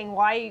asking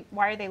why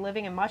are they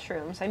living in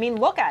mushrooms? I mean,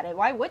 look at it.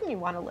 Why wouldn't you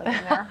want to live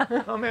in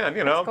there? Oh man,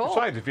 you know. Cool.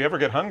 Besides, if you ever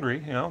get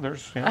hungry, you know,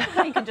 there's. You know.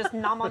 You can just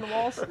nom on the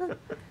walls.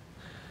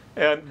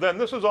 And then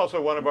this is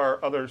also one of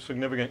our other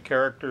significant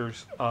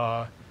characters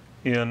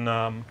in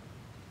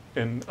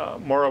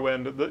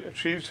Morrowind.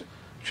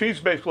 She's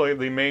basically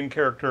the main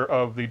character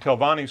of the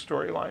Telvanni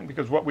storyline,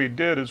 because what we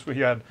did is we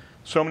had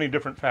so many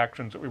different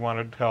factions that we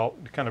wanted to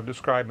kind of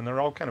describe, and they're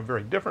all kind of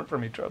very different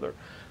from each other,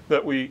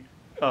 that we,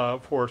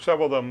 for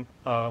several of them,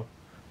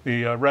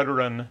 the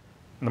Redoran,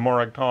 the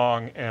Morag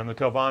Tong, and the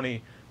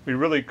Telvanni, we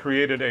really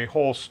created a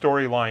whole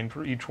storyline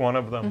for each one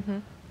of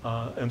them.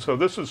 And so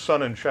this is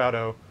Sun and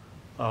Shadow,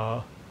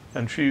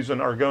 and she's an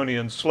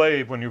Argonian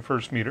slave when you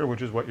first meet her,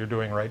 which is what you're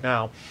doing right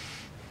now.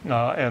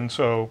 And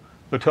so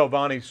the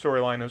Telvanni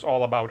storyline is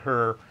all about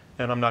her,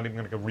 and I'm not even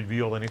going to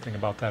reveal anything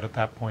about that at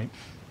that point.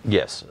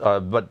 Yes,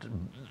 but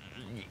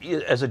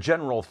as a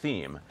general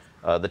theme,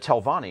 the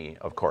Telvanni,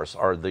 of course,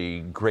 are the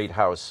great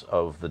house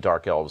of the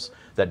Dark Elves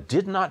that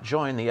did not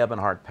join the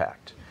Ebonheart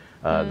Pact.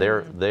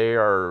 They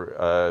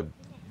are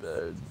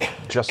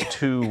just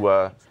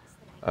too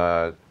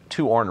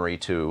ornery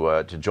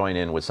to join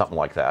in with something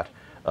like that.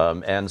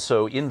 And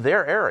so in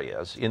their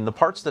areas, in the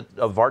parts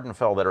of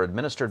Vvardenfell that are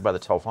administered by the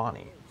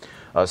Telvanni,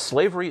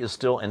 slavery is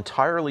still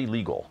entirely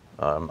legal,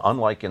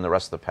 unlike in the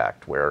rest of the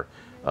Pact, where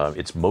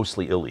it's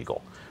mostly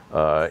illegal.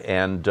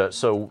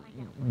 So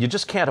you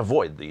just can't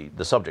avoid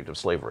the subject of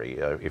slavery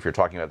if you're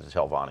talking about the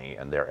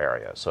Telvanni and their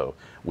area. So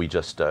we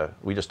just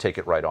take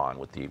it right on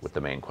with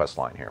the main quest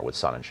line here with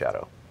Sun and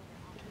Shadow.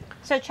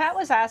 So chat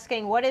was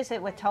asking, what is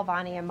it with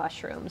Telvanni and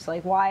mushrooms?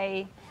 Like,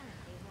 why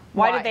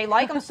did they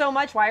like them so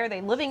much? Why are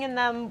they living in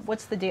them?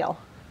 What's the deal?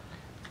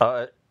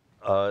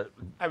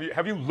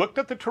 Have you looked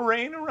at the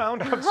terrain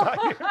around outside?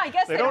 I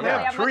guess they don't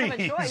really have trees. much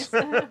of a choice.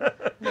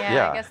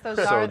 Yeah, I guess those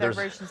are their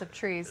versions of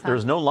trees. Huh?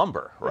 There's no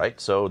lumber, right?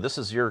 So this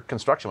is your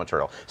construction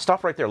material.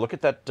 Stop right there. Look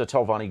at that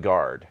Telvanni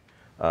guard.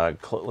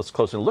 let's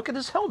close and look at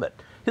his helmet.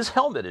 His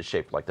helmet is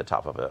shaped like the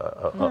top of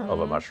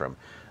a mushroom.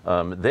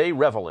 They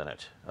revel in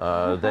it.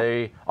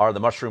 They are the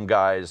mushroom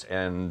guys,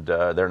 and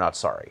they're not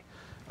sorry.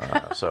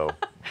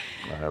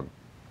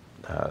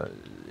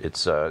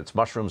 It's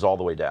mushrooms all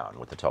the way down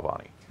with the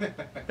Telvanni.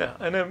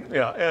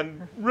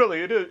 And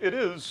really it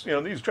is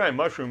these giant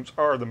mushrooms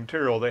are the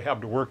material they have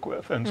to work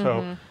with, and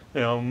so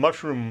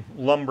mushroom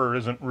lumber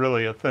isn't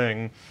really a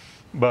thing,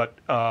 but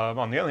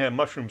on the other hand,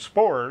 mushroom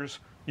spores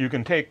you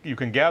can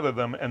gather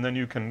them, and then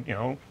you can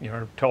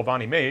you're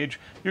Telvanni mage,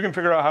 you can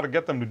figure out how to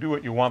get them to do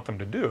what you want them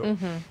to do.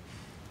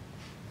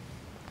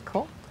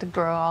 Cool. To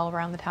grow all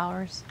around the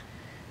towers.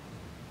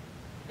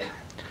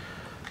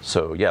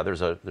 So yeah,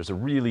 there's a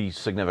really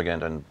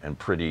significant and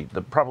pretty,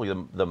 probably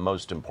the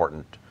most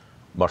important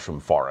mushroom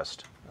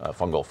forest,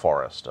 fungal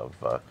forest of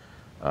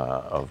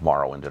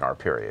Morrowind in our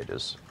period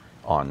is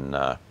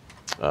on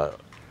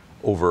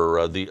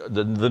over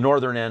the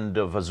northern end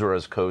of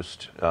Azura's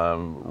coast,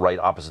 right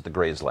opposite the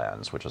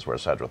Grazelands, which is where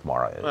Sadrith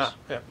Mara is.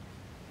 Yeah.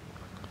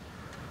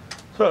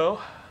 So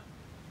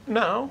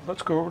now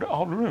let's go over to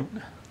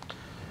Aldrun.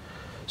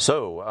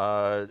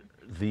 So.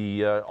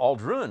 The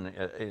Aldrun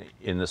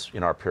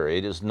in our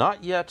period is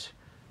not yet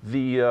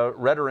the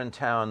Redoran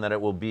town that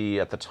it will be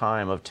at the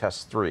time of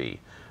Test 3.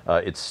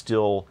 It's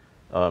still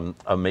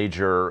a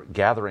major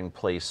gathering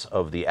place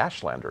of the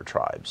Ashlander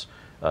tribes.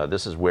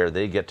 This is where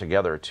they get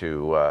together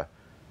to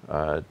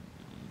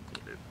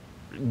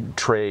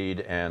trade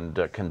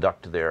and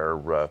conduct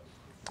their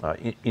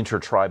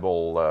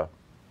intertribal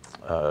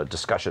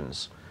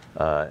discussions.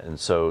 And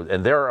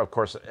they're, of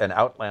course, an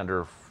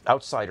outsider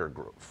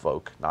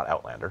folk, not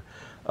Outlander.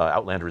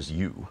 Outlander is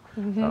you.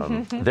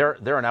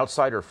 They're an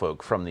outsider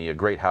folk from the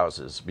Great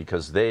Houses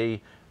because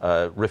they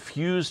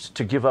refused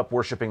to give up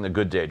worshiping the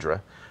good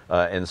Daedra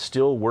and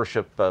still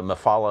worship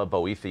Mephala,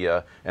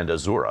 Boethia, and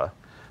Azura,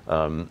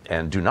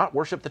 and do not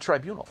worship the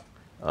Tribunal.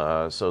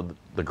 So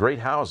the Great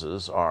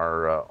Houses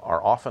are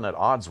often at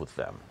odds with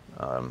them.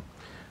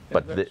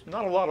 But there's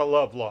not a lot of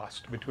love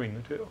lost between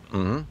the two.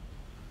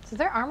 So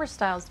their armor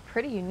style is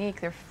pretty unique.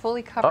 They're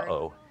fully covered.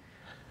 Uh-oh.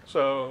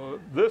 So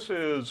this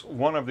is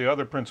one of the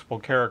other principal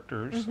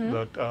characters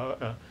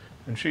that,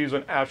 and she's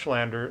an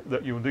Ashlander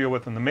that you will deal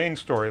with in the main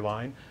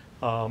storyline.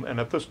 And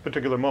at this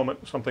particular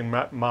moment, something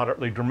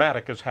moderately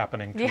dramatic is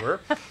happening to her.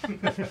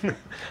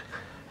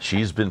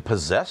 She's been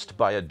possessed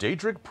by a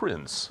Daedric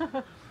prince.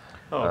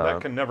 Oh,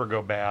 that can never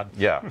go bad.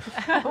 Yeah.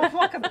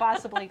 What could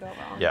possibly go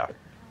wrong? Yeah.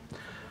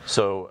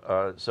 So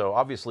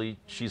obviously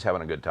she's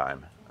having a good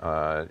time,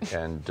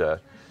 and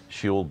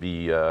she'll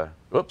be.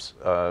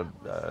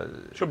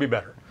 She'll be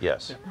better.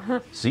 Yes. Yeah.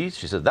 See,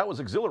 she said that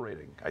was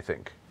exhilarating. I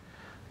think.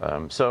 I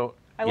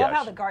love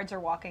how the guards are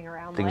walking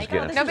around. Things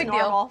get this no is big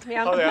normal. deal.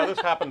 Yeah. Oh yeah,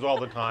 this happens all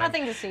the time.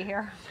 Nothing to see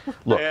here.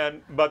 Look.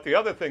 But the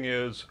other thing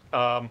is,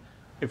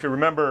 if you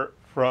remember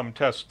from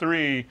Test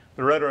 3,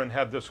 the Redoran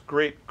had this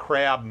great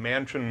crab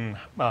mansion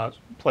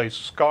place,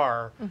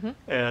 Scar,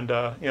 and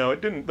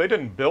they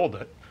didn't build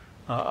it,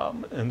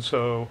 and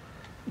so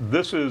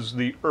this is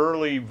the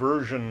early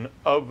version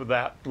of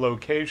that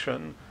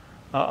location.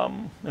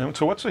 And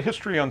so what's the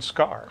history on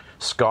Scar?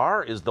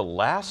 Scar is the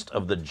last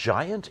of the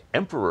giant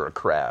emperor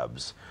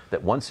crabs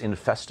that once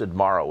infested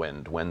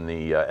Morrowind when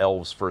the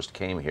elves first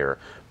came here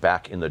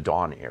back in the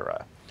Dawn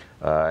era.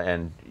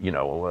 And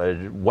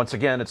once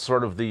again, it's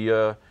sort of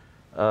the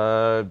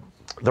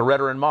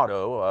Redoran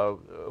motto: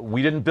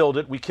 "We didn't build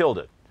it, we killed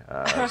it."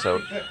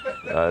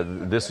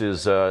 This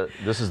is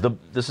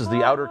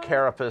the outer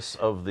carapace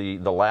of the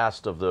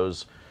last of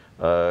those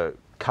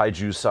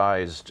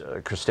kaiju-sized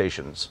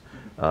crustaceans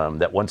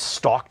that once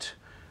stalked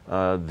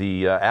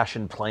the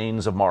ashen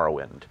plains of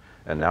Morrowind,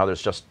 and now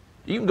there's just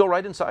you can go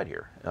right inside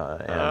here.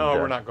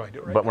 We're not going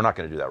to. But we're not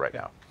going to do that right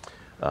now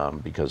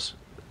because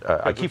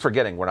I keep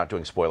forgetting we're not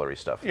doing spoilery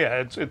stuff.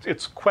 Yeah,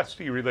 it's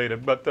questy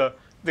related, but the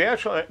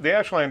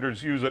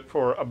Ashlanders use it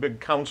for a big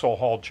council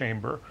hall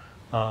chamber,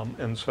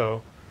 and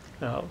so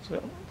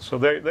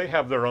they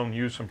have their own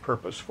use and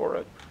purpose for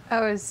it.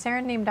 Oh, is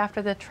Saren named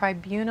after the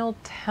Tribunal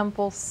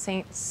Temple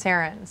Saint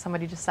Saren?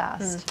 Somebody just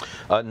asked.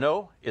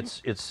 No,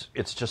 it's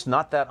just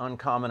not that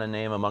uncommon a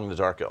name among the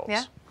Dark Elves.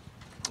 Yeah.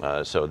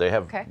 So they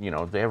have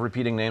they have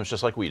repeating names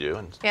just like we do,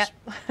 and yeah.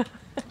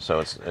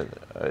 So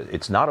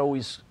it's not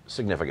always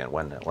significant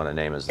when a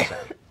name is the same.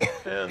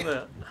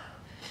 And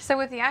so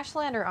with the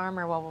Ashlander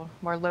armor, while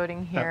we're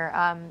loading here,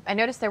 I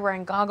noticed they're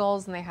wearing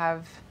goggles and they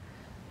have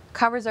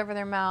covers over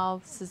their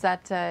mouths. Is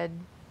that due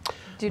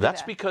to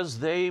That's that? because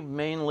they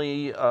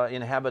mainly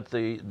inhabit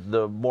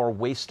the more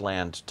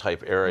wasteland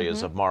type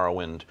areas of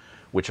Morrowind,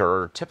 which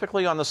are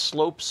typically on the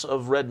slopes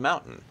of Red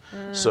Mountain.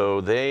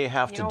 So they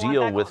have to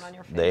deal with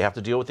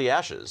the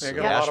ashes. they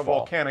the get a lot of ashfall.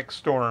 volcanic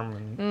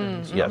storm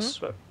and stuff, Yes.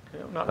 but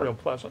not real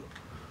pleasant.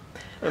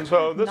 And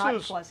so this Not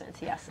is pleasant,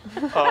 yes.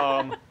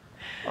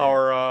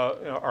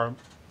 our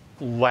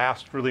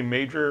last really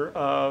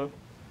major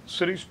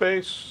city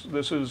space.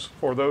 This is,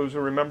 for those who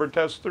remember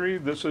Test 3,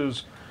 this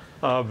is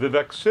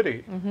Vivek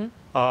City.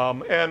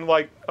 And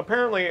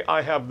apparently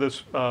I have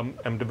this,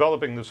 I'm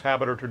developing this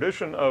habit or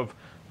tradition of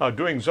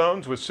doing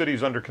zones with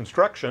cities under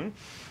construction.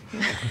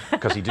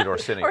 Because he did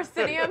Orsinium.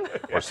 Orsinium.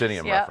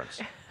 Orsinium Yep.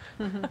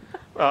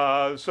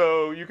 reference.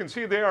 So you can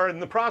see they are in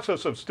the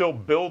process of still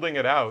building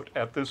it out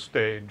at this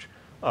stage.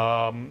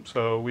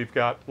 So we've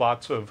got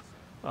lots of,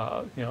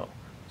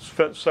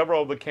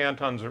 several of the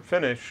cantons are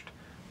finished,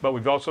 but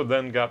we've also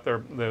then got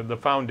the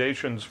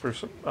foundations for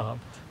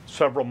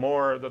several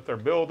more that they're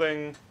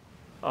building.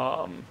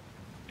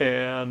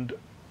 And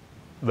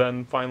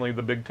then finally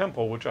the big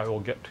temple, which I will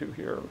get to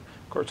here.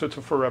 Of course, it's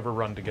a forever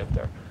run to get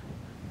there.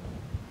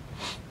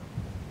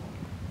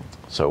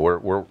 So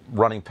we're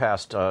running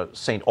past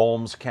St.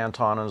 Olm's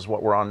Canton is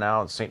what we're on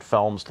now, and St.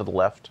 Felm's to the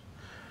left,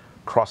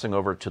 crossing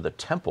over to the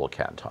Temple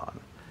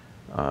Canton,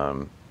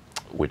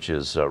 which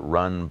is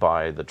run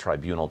by the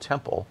Tribunal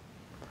Temple.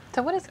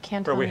 So what does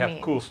canton Where we mean?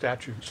 have cool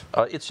statues.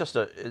 It's just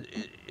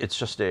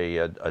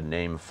a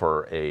name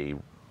for a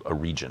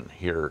region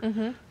here,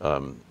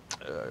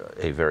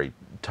 a very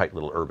tight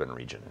little urban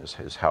region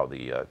is how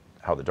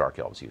the Dark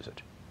Elves use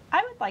it.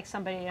 I would like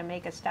somebody to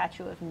make a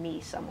statue of me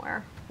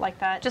somewhere like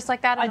that. Just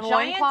like that on a a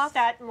giant loincloth?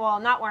 well,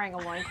 not wearing a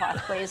loincloth,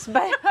 please,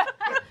 but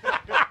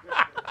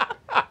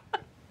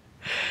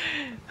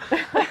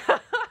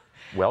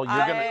Well, you're do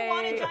gonna. you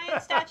want a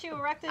giant statue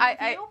erected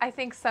of you? I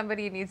think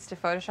somebody needs to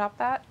Photoshop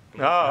that.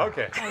 Oh,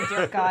 okay. Oh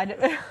dear God.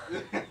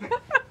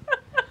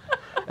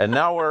 And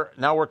now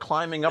we're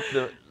climbing up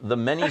the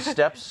many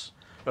steps.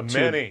 The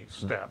many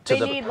steps. To They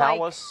the need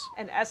palace.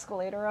 like an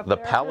escalator up The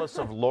there. palace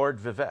of Lord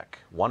Vivek,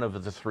 one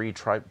of the three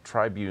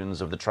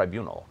tribunes of the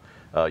tribunal.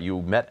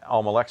 You met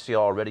Almalexia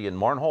already in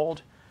Mournhold.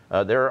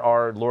 There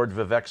are Lord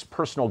Vivek's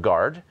personal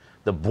guard,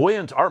 the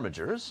buoyant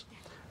armigers,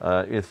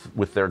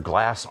 with their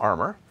glass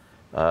armor.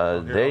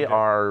 They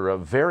are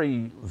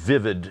very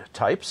vivid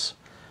types.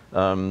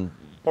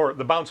 Or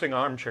the bouncing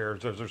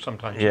armchairs, as they're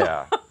sometimes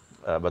Yeah,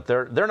 but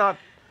they're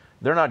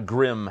not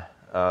grim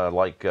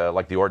like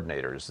the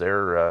Ordinators.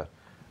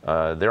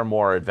 They're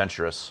more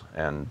adventurous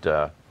and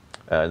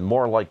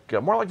more like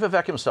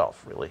Vivek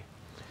himself, really.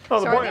 Oh,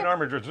 the So are buoyant they-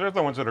 armigers, they're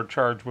the ones that are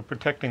charged with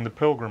protecting the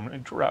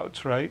pilgrimage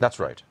routes, right? That's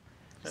right.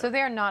 So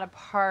they are not a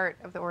part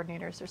of the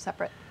Ordinators, they're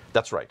separate.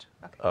 That's right.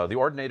 The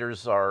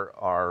Ordinators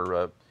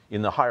are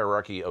in the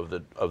hierarchy of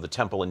the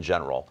temple in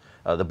general.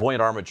 The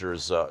buoyant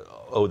armigers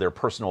owe their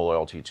personal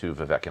loyalty to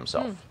Vivek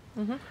himself,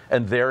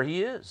 and there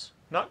he is.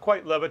 Not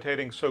quite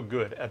levitating so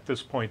good at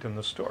this point in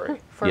the story.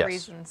 For Yes.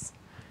 reasons.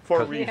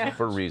 For reasons.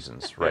 For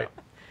reasons, right?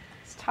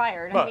 It's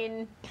tired. But- I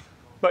mean,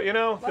 But you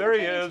know, there he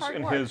Levitating's is hard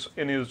in work.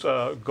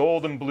 his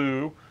gold and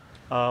blue,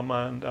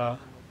 and I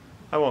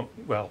won't.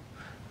 Well,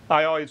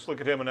 I always look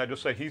at him and I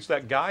just say he's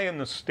that guy in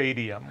the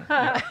stadium.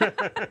 At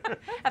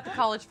the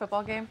college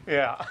football game.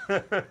 Yeah.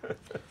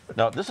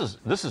 Now this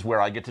is where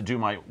I get to do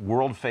my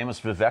world famous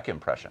Vivek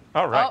impression.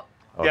 All right. Oh.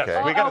 Yes,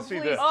 Okay. we got to Oh, see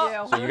please this.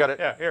 do. So you got to.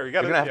 Yeah, here you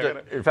got You're gonna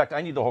have to. In fact,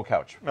 I need the whole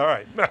couch. All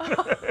right.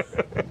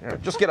 Here,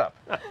 just get up.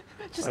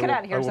 just get out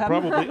of I here, will Zeb.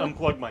 probably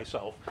unplug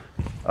myself.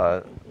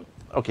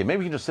 Okay, maybe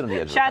you can just sit on the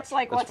edge. Chat's of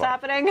the couch. like, That's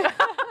what's fine. happening?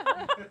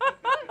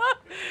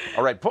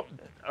 All right,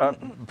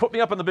 put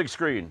me up on the big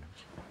screen.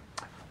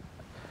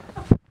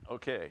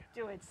 Okay.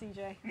 Do it,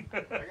 CJ.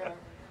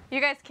 You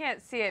guys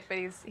can't see it, but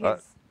he's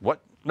What?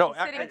 No.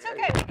 sitting- It's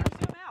okay. We can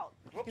zoom out.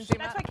 you can zoom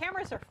That's out. what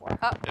cameras are for.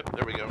 Yep,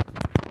 there we go.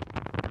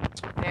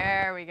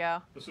 There we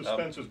go. The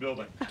suspense is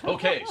building.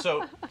 Okay,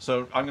 so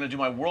I'm going to do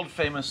my world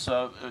famous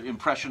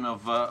impression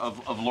of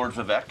Lord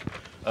Vivek.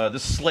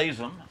 This slays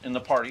him in the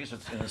parties.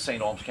 It's in the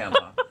St. Olm's Canton,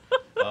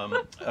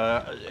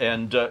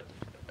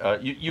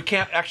 you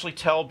can't actually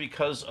tell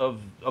because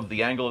of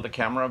the angle of the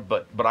camera,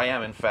 but I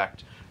am in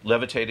fact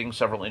levitating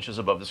several inches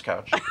above this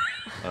couch.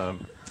 I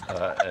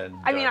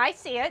mean, I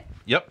see it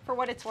Yep. for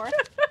what it's worth.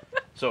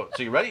 So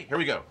you ready? Here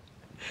we go.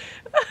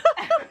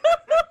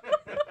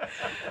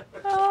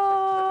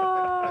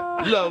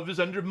 Love is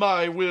under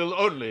my will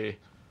only.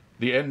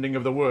 The ending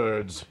of the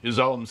words is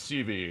on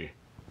CV.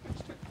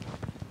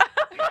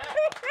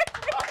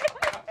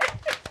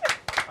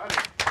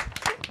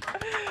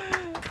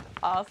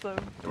 Awesome.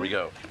 Here we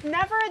go.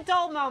 Never a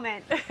dull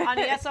moment on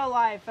ESO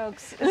Live,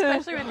 folks.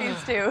 Especially with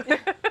these two.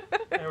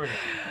 There we go.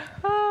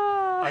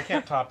 I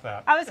can't top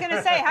that. I was going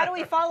to say, how do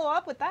we follow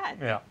up with that?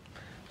 Yeah.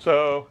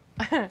 So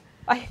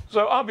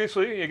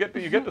obviously you get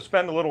to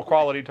spend a little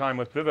quality time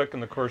with Vivek in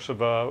the course of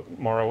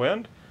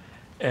Morrowind,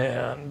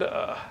 and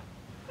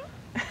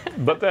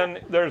but then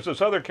there's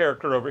this other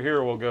character over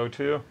here we'll go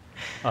to.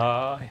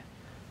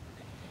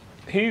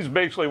 He's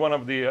basically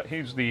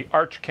he's the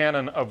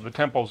archcanon of the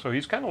temple, so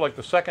he's kind of like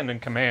the second in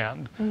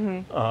command.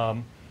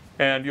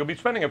 And you'll be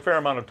spending a fair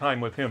amount of time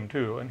with him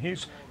too. And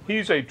he's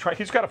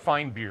got a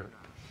fine beard.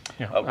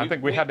 Yeah, I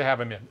think we had to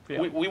have him in. Yeah.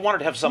 We wanted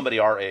to have somebody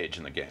our age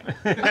in the game.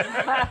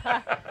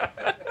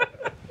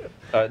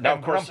 Now,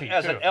 of course, grumpy,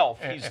 as an too. elf,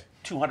 he's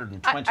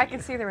 220. I can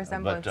see the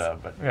resemblance.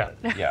 But Yeah.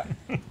 yeah.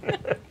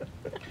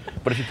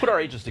 But if you put our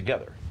ages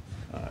together,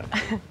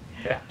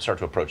 Yeah. start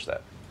to approach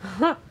that.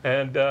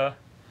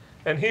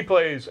 And he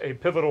plays a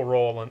pivotal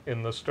role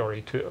in the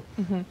story too.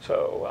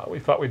 So we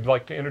thought we'd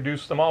like to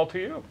introduce them all to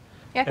you.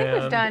 Yeah, I think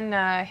we've And-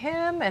 done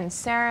him and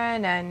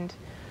Saren and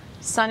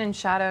Sun and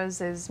Shadows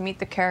is meet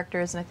the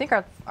characters, and I think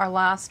our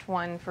last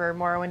one for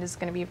Morrowind is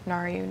going to be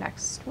Naru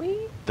next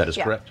week. That is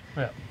Yeah. correct.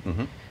 Yeah.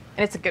 And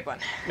it's a good one.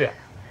 Yeah.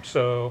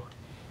 So,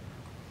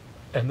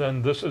 and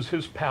then this is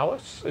his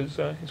palace. He's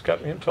got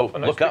himself Oh, a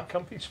nice look big up.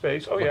 comfy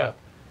space. Oh Look yeah. up.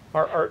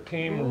 Our art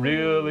team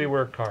really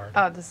worked hard.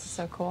 Oh, this is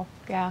so cool.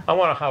 Yeah. I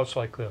want a house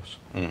like this.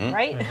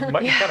 Right? It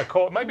might be kind of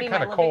cold. It might be Be my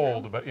kind of living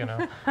cold, room. but you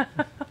know,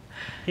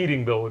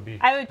 heating bill would be.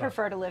 I would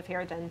prefer to live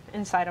here than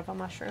inside of a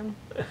mushroom.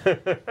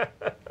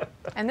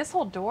 And this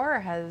whole door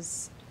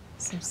has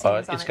some scenes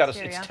on It's it got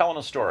too, it's yeah? telling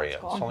a story.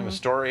 cool. It's telling a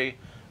story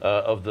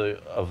of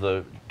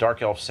the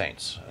Dark Elf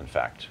Saints, in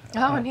fact.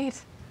 Oh, neat.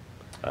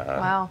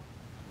 Wow.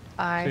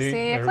 I see a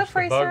there's cliff the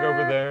racer. bug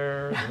over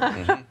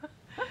there.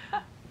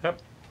 Yep.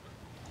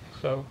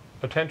 So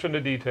attention to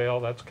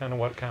detail. That's kind of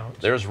what counts.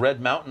 There's Red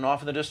Mountain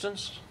off in the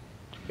distance,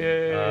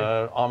 Yay.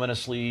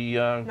 ominously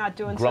Not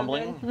doing so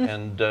grumbling, good.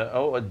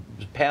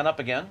 and pan up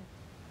again.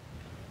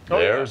 Oh,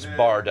 yeah. There's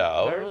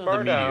Bardau, There's the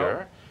Bardau.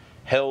 meteor,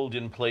 held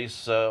in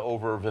place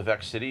over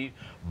Vivek City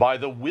by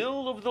the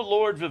will of the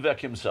Lord Vivek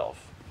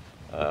himself.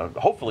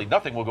 Hopefully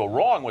nothing will go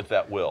wrong with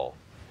that will.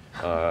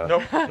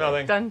 Nope.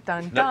 Nothing. Dun,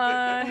 dun,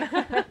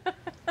 dun.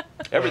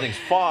 Everything's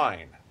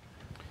fine.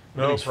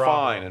 No Everything's problem.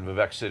 fine in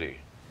Vivek City.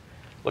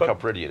 Look how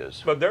pretty it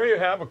is. But there you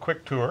have a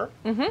quick tour.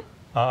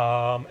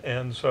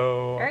 And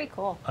so Very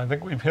cool. I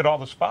think we've hit all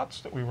the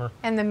spots that we were.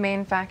 And the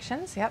main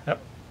factions, yep. Yep.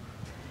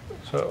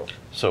 So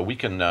So we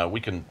can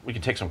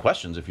take some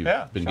questions if you've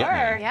Yeah, been sure. getting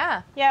any.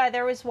 Yeah. Yeah,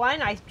 there was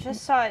one. I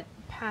just saw it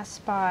pass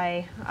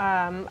by.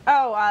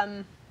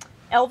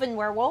 Elven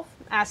Werewolf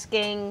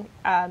asking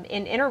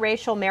in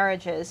interracial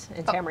marriages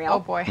in Tamriel. Oh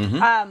boy.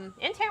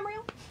 In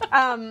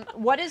Tamriel,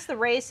 what is the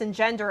race and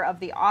gender of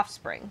the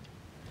offspring?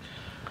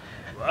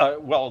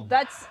 Well,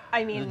 That's,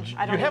 I mean,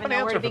 I don't you have even an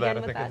know where answer to for that.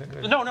 begin I with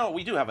think. that. no,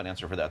 we do have an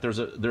answer for that. There's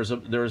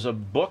a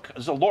book,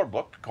 there's a lore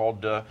book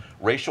called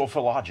Racial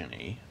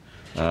Phylogeny.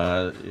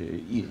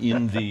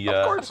 In the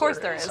Of course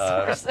there is.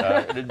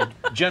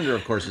 gender,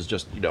 of course, is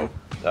just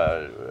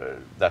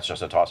that's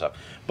just a toss-up.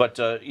 But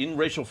in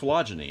racial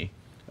phylogeny,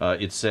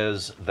 it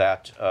says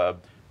that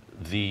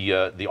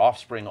the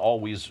offspring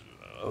always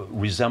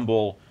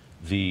resemble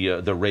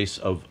the race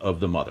of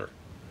the mother.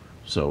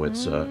 So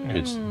it's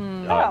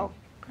Oh,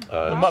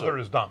 The mother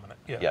is dominant.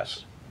 Yes.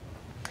 yes.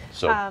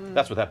 So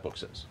that's what that book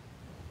says.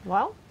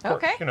 well, Of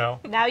course, Okay. You know.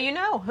 now you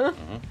know.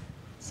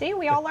 See,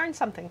 we all learned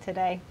something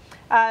today.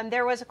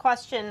 There was a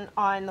question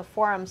on the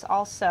forums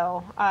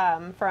also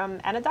from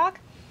Anadoc.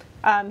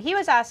 He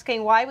was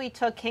asking why we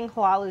took King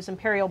Halalu's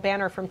Imperial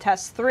Banner from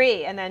Test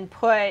 3 and then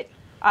put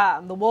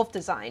the wolf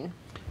design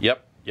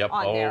Yep.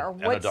 on there.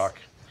 What's- Anadoc.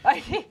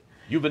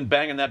 You've been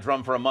banging that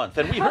drum for a month,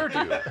 and we heard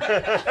you.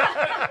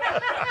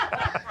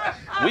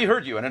 We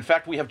heard you, and in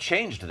fact, we have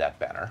changed that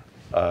banner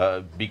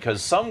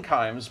because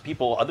sometimes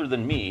people other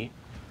than me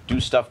do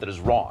stuff that is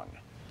wrong,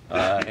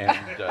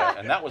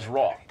 and that was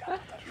wrong.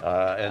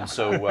 And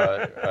so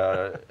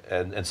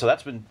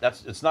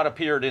it's not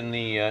appeared in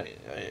the.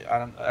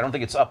 I don't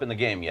think it's up in the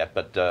game yet,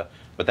 but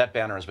that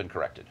banner has been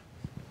corrected.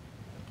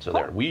 So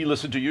there, we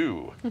listen to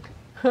you.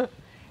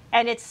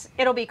 And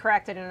it'll be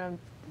corrected in a.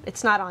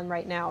 It's not on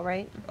right now,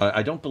 right?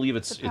 I don't believe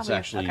it's Probably a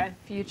actually. okay.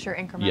 future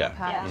incremental Yeah.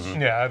 patch.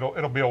 Yeah.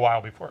 It'll be a while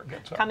before it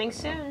gets up. Coming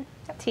soon.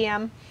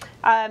 TM.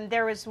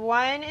 There was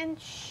one in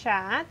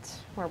chat.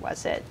 Where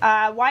was it?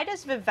 Why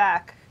does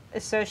Vivek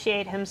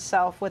associate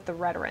himself with the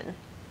Redoran,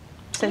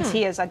 since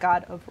he is a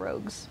god of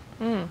rogues?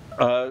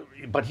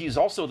 But he's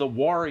also the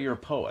warrior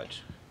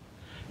poet,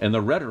 and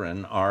the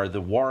Redoran are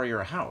the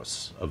warrior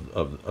house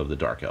of the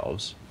Dark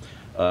Elves.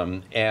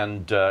 And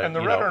And the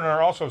Redoran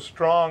are also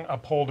strong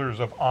upholders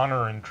of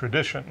honor and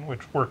tradition,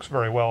 which works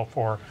very well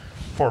for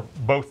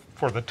both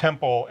for the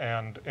temple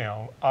and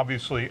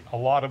obviously a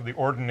lot of the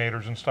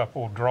ordinators and stuff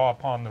will draw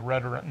upon the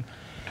Redoran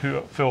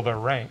to fill their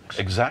ranks.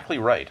 Exactly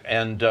right.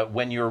 And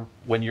when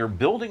you're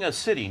building a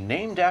city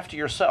named after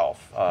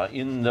yourself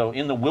in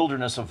the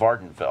wilderness of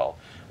Vvardenfell,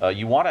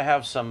 you want to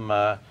have some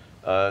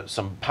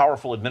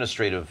powerful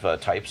administrative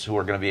types who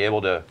are going to be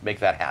able to make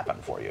that happen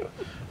for you.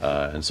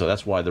 And so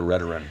that's why the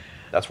Redoran.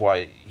 That's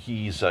why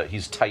he's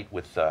tight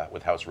with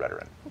House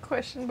Redoran.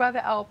 Question by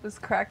the Alp is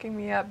cracking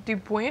me up. Do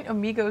buoyant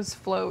amigos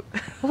float?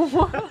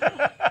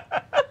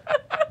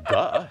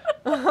 Duh.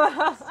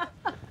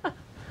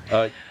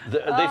 They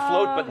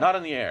float, but not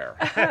in the air.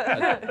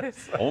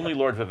 Only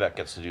Lord Vivek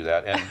gets to do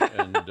that,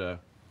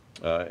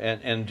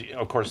 and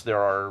of course there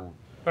are.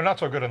 They're not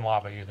so good in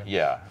lava either.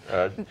 Yeah,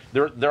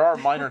 there are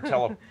minor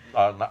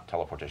not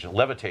teleportation,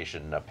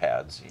 levitation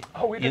pads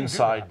Oh, we didn't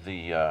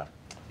do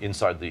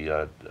inside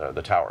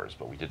the towers,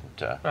 but we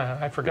didn't.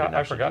 I forgot.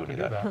 I forgot to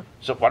do that.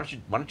 So why don't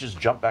you just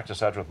jump back to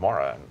Sadrith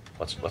Mara and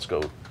let's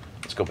go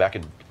back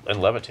and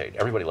levitate.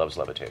 Everybody loves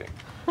levitating,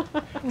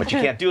 but you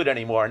can't do it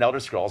anymore in Elder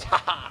Scrolls.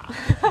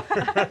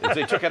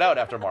 They took it out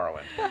after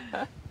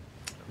Morrowind,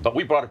 but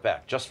we brought it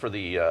back just for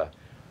the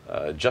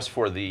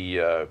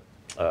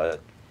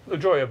The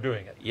joy of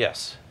doing it.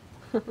 yes.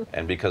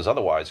 and because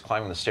otherwise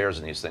climbing the stairs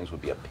in these things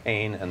would be a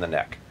pain in the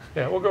neck.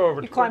 Yeah, we'll go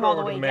over. You climb all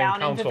the way main down,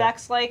 council. and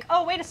Vivek's like,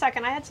 "Oh, wait a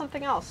second, I had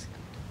something else.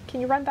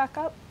 Can you run back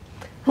up?"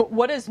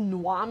 What does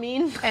noir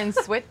mean? And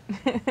Swit.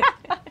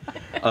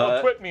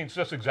 Well, twit means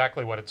just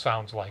exactly what it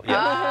sounds like.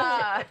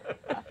 Ah.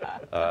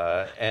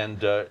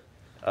 And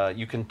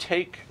you can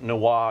take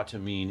noir to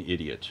mean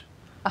idiot,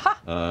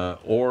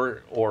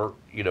 or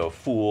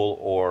fool,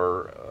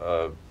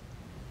 or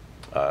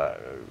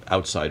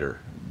outsider,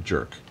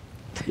 jerk.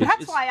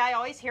 That's why I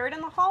always hear it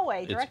in the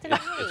hallway, directed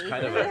at me. It's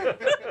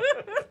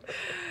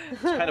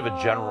kind of a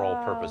general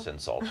purpose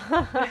insult.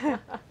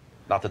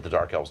 Not that the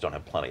Dark Elves don't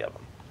have plenty of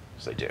them,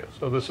 because they do.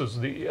 So this is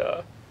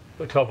the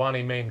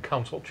Telvanni main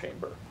council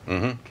chamber.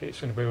 In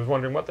case anybody was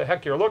wondering what the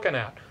heck you're looking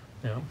at.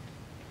 Yeah.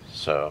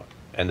 So,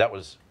 and that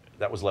was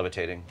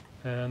levitating.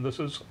 And this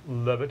is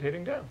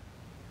levitating down.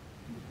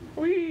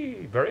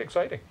 Whee! Very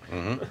exciting.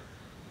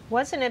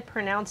 Wasn't it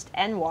pronounced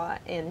Enwa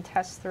in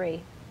test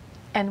 3?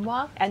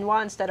 Enwa?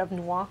 Enwa instead of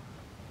noir.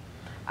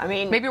 I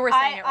mean, Maybe we're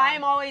saying it wrong.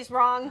 I'm always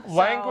wrong. So.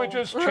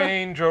 Languages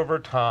change over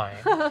time.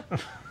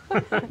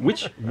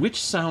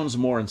 Which sounds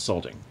more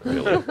insulting,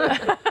 really?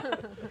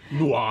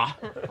 Noir.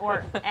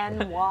 Or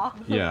Enwa.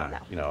 Yeah,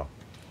 No.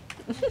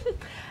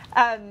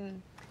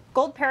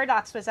 Gold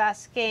Paradox was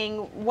asking,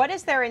 what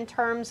is there in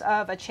terms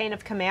of a chain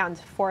of command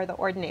for the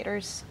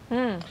Ordinators?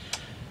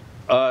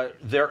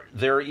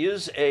 There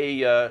is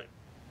a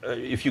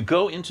if you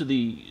go into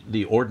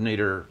the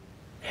Ordinator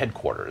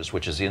headquarters,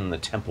 which is in the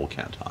Temple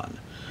Canton,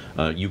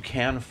 you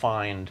can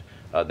find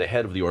the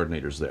head of the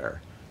Ordinators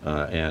there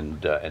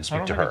and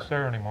speak to her. I don't think it's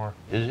there anymore.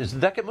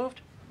 Did that get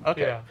moved?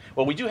 Okay. Yeah.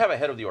 Well, we do have a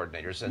head of the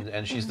Ordinators,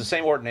 and she's the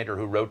same Ordinator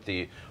who wrote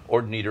the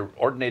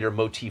Ordinator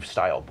motif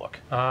style book.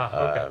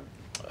 Okay.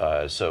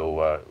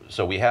 So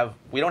we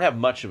don't have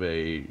much of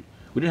we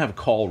didn't have a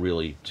call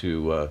really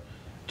to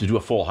do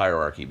a full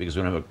hierarchy because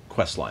we don't have a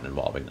quest line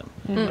involving them.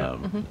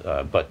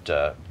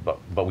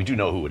 But we do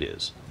know who it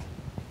is.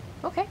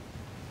 Okay.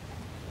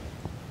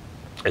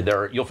 And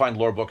you'll find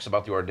lore books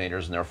about the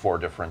Ordinators, and there are 4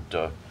 different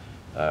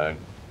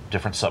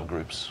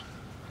subgroups.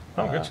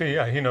 Oh, good to see.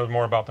 Yeah, he knows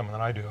more about them than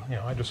I do.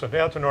 I just said,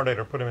 yeah, it's an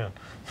Ordinator, put him in.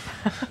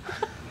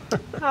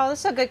 Oh, this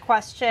is a good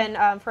question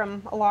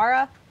from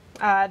Alara.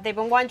 They've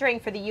been wondering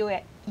for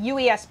the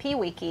UESP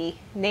Wiki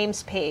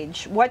names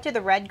page, what do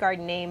the Redguard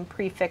name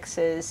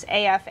prefixes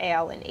AF,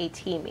 AL, and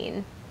AT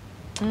mean?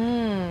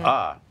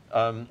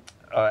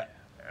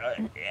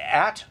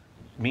 At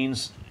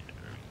means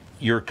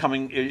you're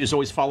coming, is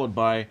always followed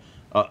by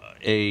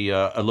a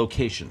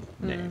location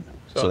name.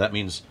 So that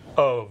means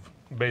Of,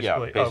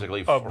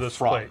 basically, of this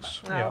from,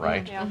 place. Oh, Yeah.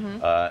 right?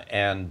 Yeah.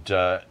 And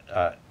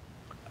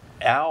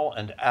Al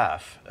and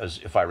Af, as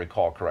if I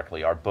recall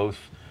correctly, are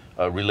both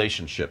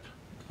relationship.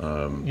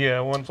 Yeah,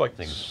 one's like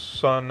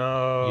son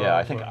of. Yeah,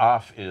 I think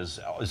Af is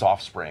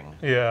offspring.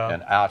 Yeah.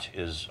 And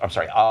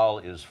Al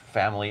is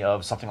family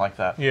of, something like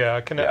that. Yeah,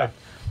 I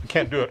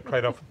can't do it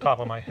right off the top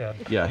of my head.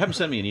 Yeah, have them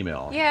send me an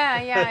email. Yeah.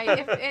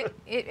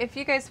 If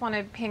you guys want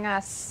to ping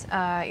us,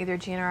 either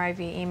Gina or I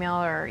via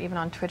email or even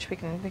on Twitch, we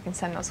can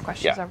send those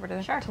questions over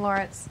to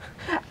Lawrence.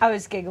 I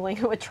was giggling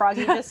at what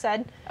Troggy just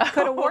said.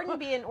 Could a warden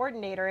be an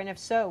Ordinator, and if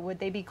so, would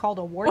they be called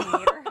a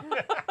Wardinator?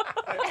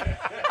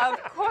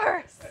 Of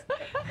course.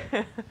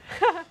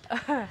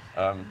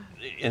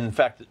 In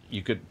fact,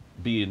 you could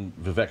be in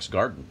Vivek's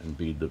garden and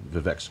be the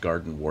Vivek's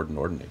garden warden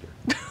Ordinator.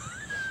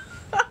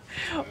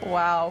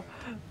 Wow.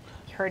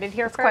 You heard it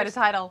here first. Quite a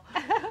title.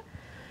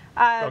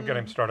 Don't get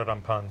him started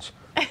on puns.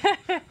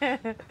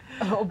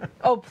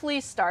 Oh,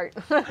 please start.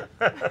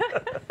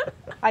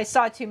 I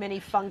saw too many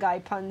fungi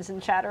puns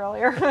in chat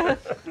earlier.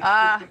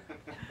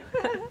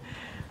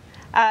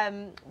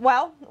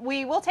 Well,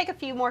 we will take a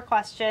few more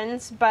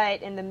questions,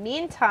 but in the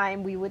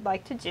meantime, we would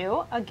like to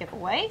do a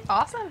giveaway.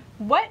 Awesome.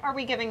 What are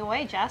we giving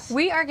away, Jess?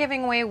 We are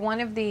giving away one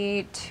of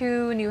the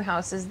 2 new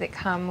houses that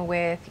come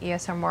with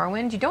ESO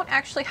Morrowind. You don't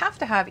actually have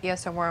to have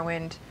ESO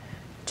Morrowind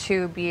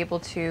to be able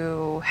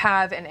to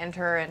have and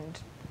enter and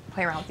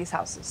play around with these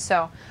houses.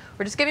 So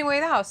we're just giving away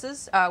the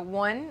houses,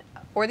 one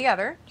or the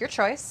other, your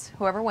choice,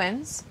 whoever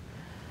wins.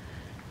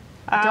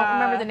 I don't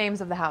remember the names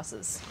of the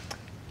houses.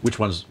 Which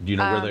ones? Do you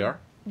know where they are?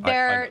 I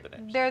know the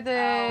names. They're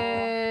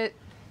the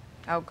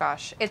oh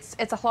gosh, it's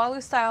a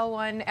Hlaalu style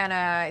one, and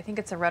I think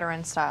it's a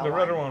Redoran style The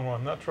one. Redoran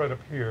one, that's right up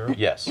here.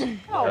 Yes.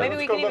 Oh, maybe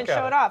we go can even look at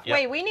show it. it off. Yeah.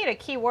 Wait, we need a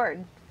key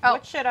word. Oh.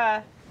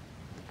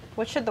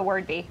 What should the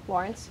word be,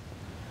 Lawrence?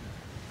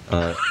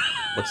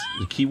 What's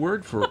the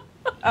keyword for?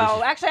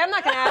 Oh, actually, I'm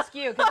not going to ask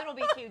you because it'll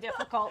be too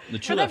difficult. The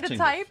For them to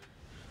type.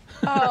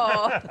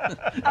 Oh.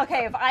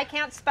 Okay, if I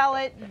can't spell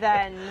it,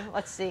 then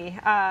let's see.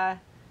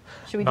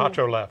 Should we do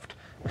Nacho left.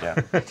 Yeah.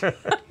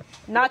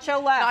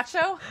 Nacho left?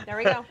 Nacho? There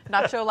we go.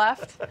 Nacho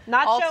left.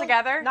 Nacho All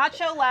together.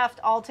 Nacho left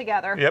all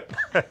together. Yep.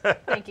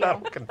 Thank you.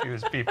 That'll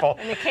confuse people.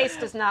 And the case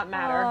does not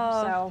matter.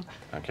 So.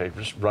 Okay,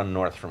 just run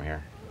north from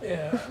here.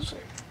 Yeah.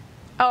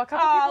 Oh, a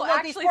couple people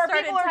look, these actually poor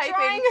started people are typing.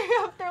 trying.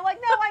 They're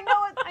like, no, I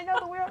know it. I know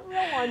the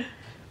real one.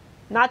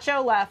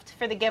 Nacho left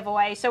for the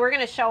giveaway. So we're going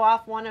to show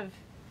off one of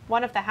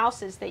one of the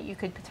houses that you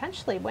could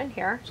potentially win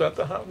here. Is that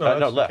the house? No, that's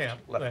the left. camp.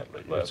 Left.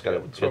 Left. It's got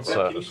a- So it's, back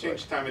uh, this way.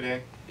 Change time of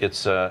day.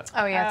 It's Oh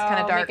yeah, it's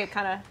kind of dark. Make it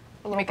kind of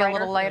a little Make it a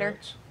little brighter. lighter.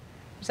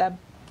 Zeb.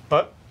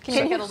 What? Can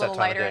you make it a It's that little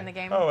time of lighter day. in the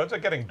game? Oh, is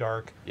it getting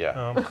dark?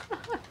 Yeah.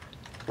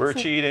 We're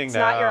cheating It's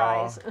now. not your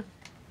eyes.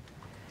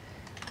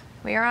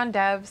 We are on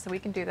dev, so we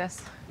can do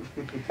this.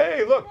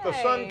 Hey, look, the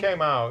sun Yay.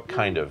 came out.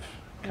 Kind of.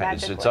 It's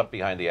Magically. up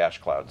behind the ash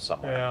clouds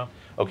somewhere. Yeah.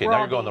 Okay, We're now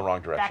all you're going the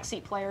wrong direction.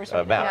 Backseat players.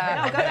 Matt.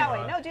 Yeah. No, go that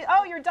way. No, dude.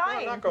 Oh, you're I'm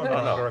dying. not going the No,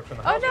 wrong no. direction.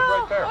 The Oh house is no!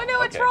 right there. Oh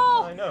no! It's Okay.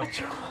 roll. I know.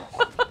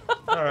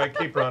 All right,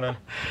 keep running.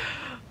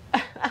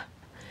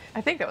 I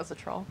think that was a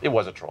troll. It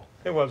was a troll.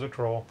 It was a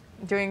troll.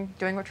 Doing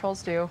what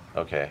trolls do.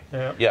 Okay.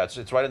 Yeah. Yeah,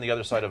 it's right on the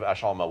other side of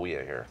Ashal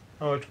Mawiya here.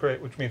 Oh, it's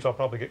great, which means I'll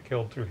probably get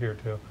killed through here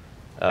too.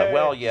 Hey.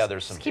 Well, yeah,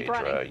 there's some Just keep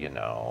Daedra, running. you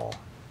know.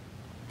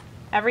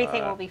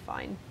 Everything will be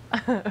fine.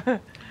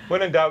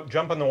 When in doubt,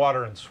 jump in the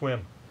water and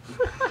swim.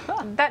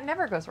 That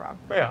never goes wrong.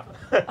 Yeah.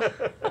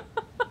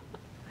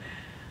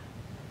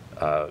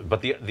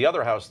 But the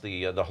other house,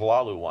 the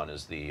Halalu one,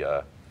 is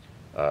the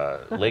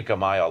Lake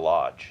Amaya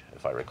Lodge,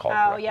 if I recall Oh,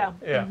 correctly. yeah.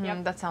 Yeah.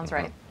 Mm, that sounds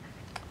right.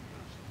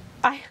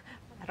 I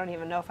don't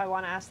even know if I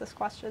want to ask this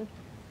question.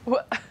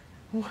 What?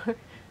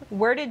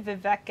 Where did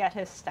Vivek get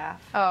his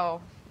staff? Oh,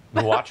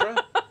 Muatra?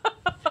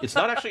 It's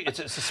not actually. It's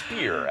a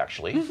spear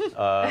actually,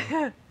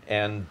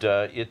 and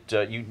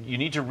you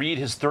need to read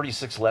his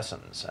 36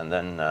 lessons, and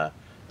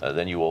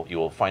then you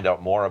will find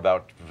out more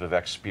about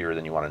Vivek's spear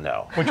than you want to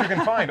know. Which you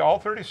can find all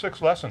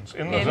 36 lessons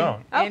in the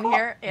zone. Oh, in cool.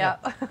 here, yeah.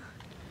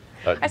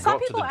 I Go saw up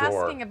to people the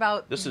door. asking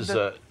about This is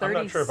the I'm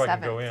not sure if I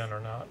can go 37th, in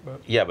or not,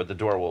 but yeah, but the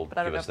door will but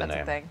I don't give know us if the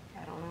that's a name. thing.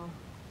 I don't know.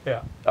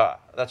 yeah. Ah,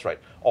 that's right.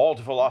 Old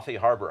Velothi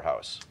Harbor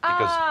House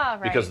Ah,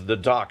 right. because the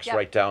docks Yep.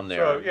 right down there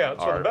So, yeah,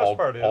 so the are best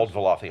part is- Old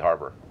Velothi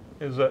Harbor.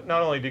 Is that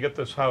not only do you get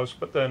this house,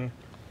 but then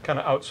kind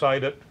of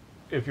outside it,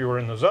 if you were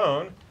in the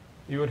zone,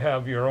 you would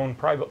have your own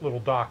private little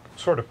dock,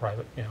 sort of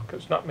private, you know,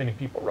 because not many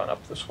people run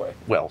up this way.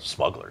 Well,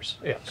 smugglers.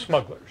 Yeah,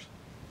 smugglers.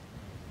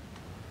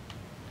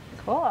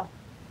 Cool.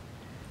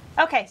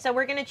 Okay, so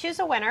we're going to choose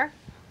a winner.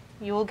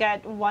 You will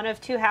get one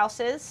of two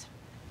houses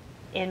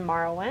in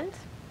Morrowind.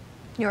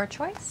 Your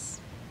choice.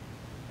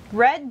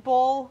 Red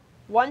Bull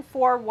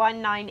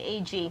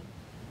 1419AG.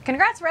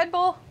 Congrats, Red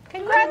Bull.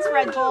 Congrats,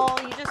 Red Bull.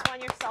 You just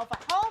won yourself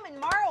a home in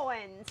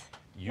Morrowind.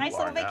 You Nice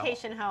are little now-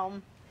 vacation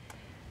home.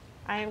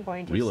 I am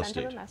going to Real send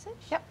him a estate. message.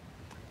 Yep.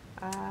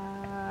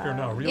 You're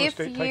now a real If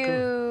estate you,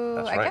 tycoon.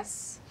 That's I right.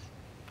 guess,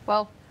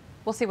 well,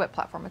 we'll see what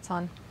platform it's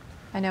on.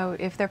 I know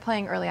if they're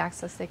playing early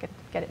access, they could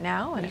get it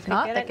now, and You if could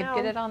not, get they it could now.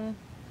 get it on.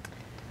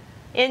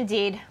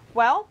 Indeed.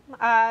 Well,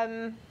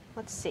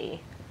 let's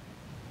see.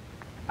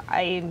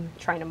 I'm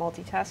trying to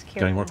multitask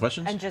here. Got any more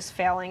questions? And just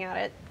failing at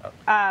it.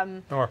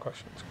 No more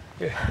questions.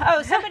 Yeah.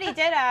 Oh, somebody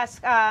did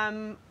ask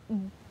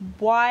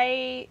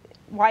why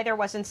there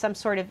wasn't some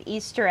sort of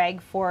Easter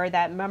egg for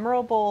that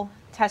memorable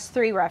Test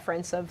 3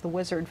 reference of the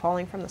wizard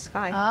falling from the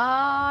sky.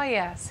 Ah,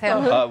 yes,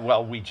 him.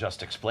 Well, we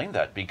just explained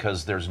that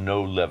because there's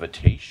no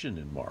levitation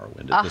in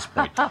Morrowind at this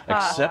point,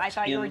 except I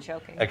thought you were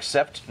joking.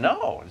 Except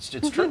no, it's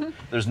true.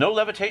 There's no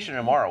levitation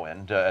in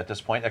Morrowind at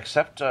this point,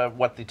 except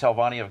what the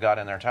Telvanni have got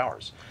in their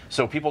towers.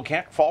 So people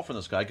can't fall from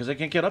the sky because they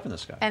can't get up in the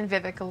sky. And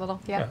Vivek a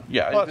little, yeah.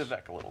 Yeah, Plus- it did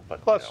that a little,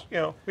 but Plus, you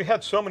know, we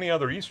had so many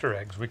other Easter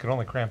eggs, we could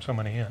only cram so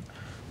many in.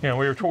 You know,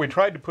 we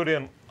tried to put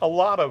in a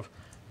lot of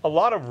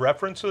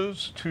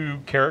references to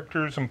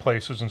characters and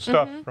places and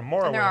stuff from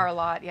Morrowind. And there are a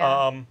lot,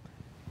 yeah.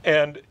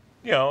 And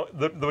you know,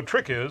 the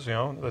trick is, you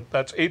know,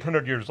 that's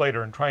 800 years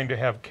later, and trying to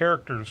have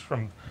characters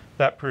from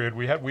that period.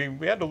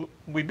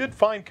 We did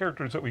find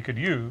characters that we could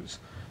use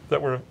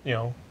that were, you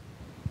know,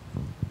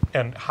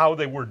 and how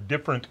they were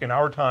different in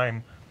our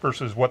time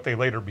versus what they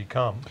later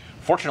become.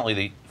 fortunately,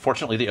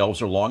 the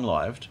elves are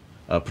long-lived,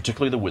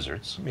 particularly the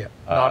wizards. Yeah,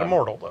 not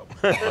immortal though.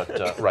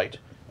 But right,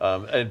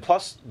 and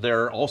plus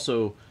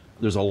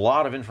there's a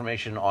lot of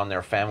information on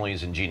their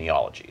families and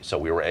genealogy. So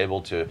we were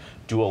able to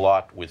do a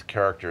lot with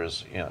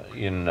characters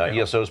in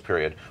ESO's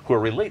period who are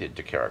related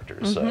to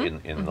characters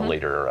in the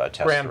later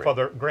Test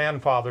 3.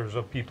 Grandfathers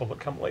of people that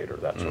come later,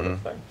 that sort of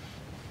thing.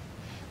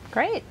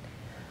 Great.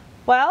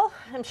 Well,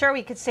 I'm sure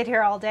we could sit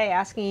here all day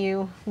asking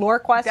you lore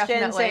questions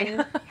Definitely.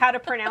 and how to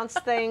pronounce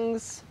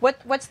things.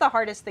 What's the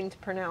hardest thing to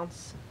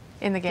pronounce?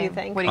 In the game. you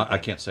think? What do you I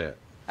can't say it.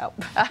 Oh.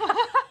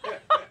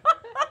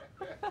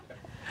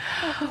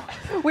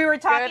 We were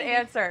talking. Good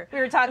answer. We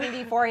were talking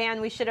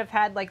beforehand. We should have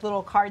had like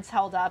little cards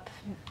held up.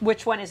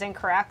 Which one is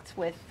incorrect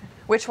with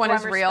Which one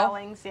is grammar real?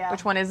 spellings? Yeah.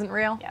 Which one isn't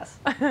real? Yes.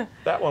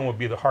 That one would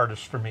be the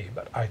hardest for me,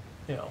 but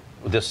you know,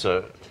 This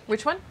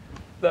Which one?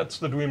 that's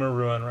the Dwemer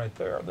ruin right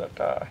there.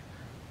 That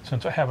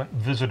since I haven't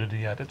visited it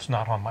yet, it's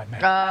not on my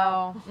map.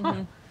 Oh,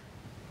 mhm.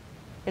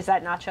 Is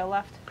that Nacho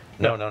left?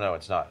 no,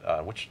 it's not.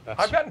 That's,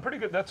 I've gotten pretty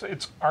good.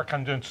 It's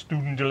Arkanjan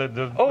student.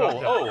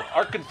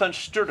 Arkanthun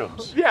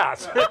Sturdums.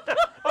 Yes,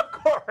 of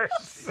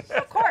course.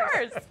 Of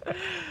course.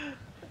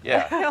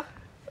 Yeah.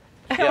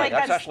 I feel Yeah, like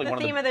that's that's actually the one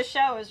of theme the- of the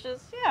show. Is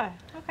just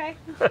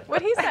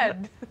what he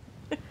said.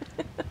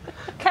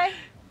 Okay.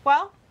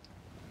 Well,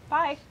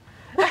 bye.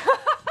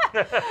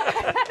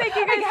 Thank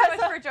you guys so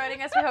much for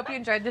joining us. We hope you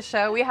enjoyed the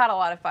show. We had a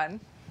lot of fun.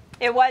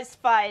 It was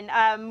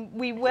fun.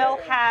 We will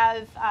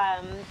have,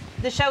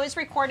 the show is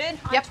recorded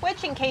on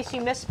Twitch in case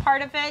you missed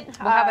part of it.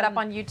 We'll have it up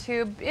on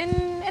YouTube in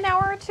an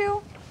hour or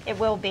two. It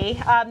will be.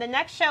 The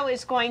next show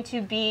is going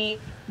to be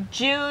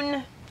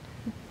June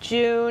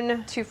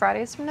 2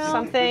 Fridays from now.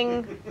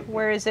 something,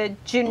 where is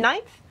it? June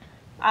 9th.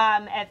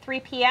 At 3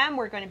 p.m.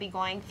 we're going to be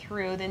going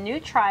through the new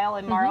trial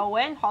in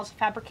Morrowind, Halls of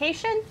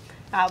Fabrication.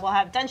 We'll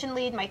have Dungeon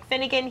Lead Mike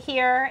Finnegan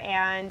here,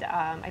 and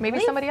I Maybe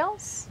believe, somebody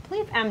else. I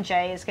believe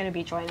MJ is going to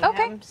be joining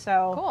him.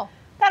 So cool.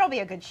 That'll be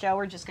a good show.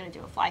 We're just going to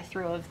do a fly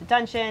through of the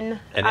dungeon.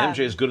 And MJ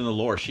is good in the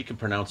lore. She can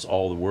pronounce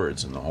all the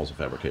words in the Halls of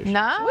Fabrication.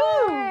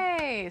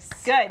 Nice.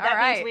 Good.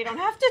 That means we don't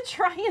have to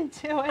try and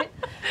do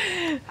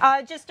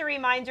it. Just a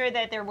reminder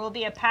that there will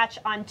be a patch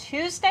on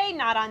Tuesday,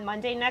 not on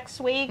Monday next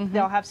week.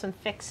 They'll have some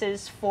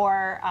fixes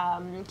for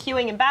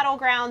queuing in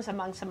Battlegrounds,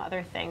 among some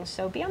other things.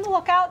 So be on the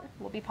lookout.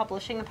 We'll be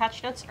publishing the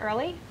patch notes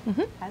early,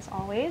 as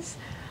always.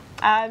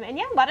 And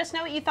yeah, let us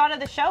know what you thought of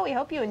the show. We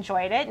hope you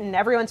enjoyed it. And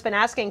everyone's been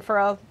asking for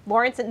a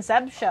Lawrence and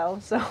Zeb show.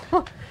 So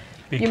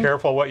Be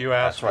careful what you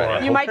ask for.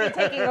 you might be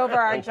taking over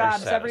our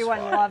jobs. Everyone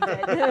loved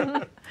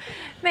it.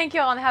 Thank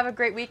you all, and have a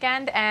great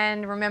weekend.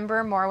 And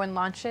remember, Morrowind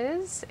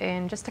launches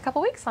in just a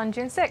couple weeks on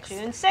June 6th.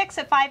 June 6th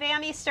at 5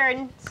 a.m.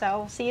 Eastern.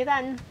 So see you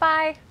then.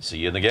 Bye. See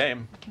you in the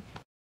game.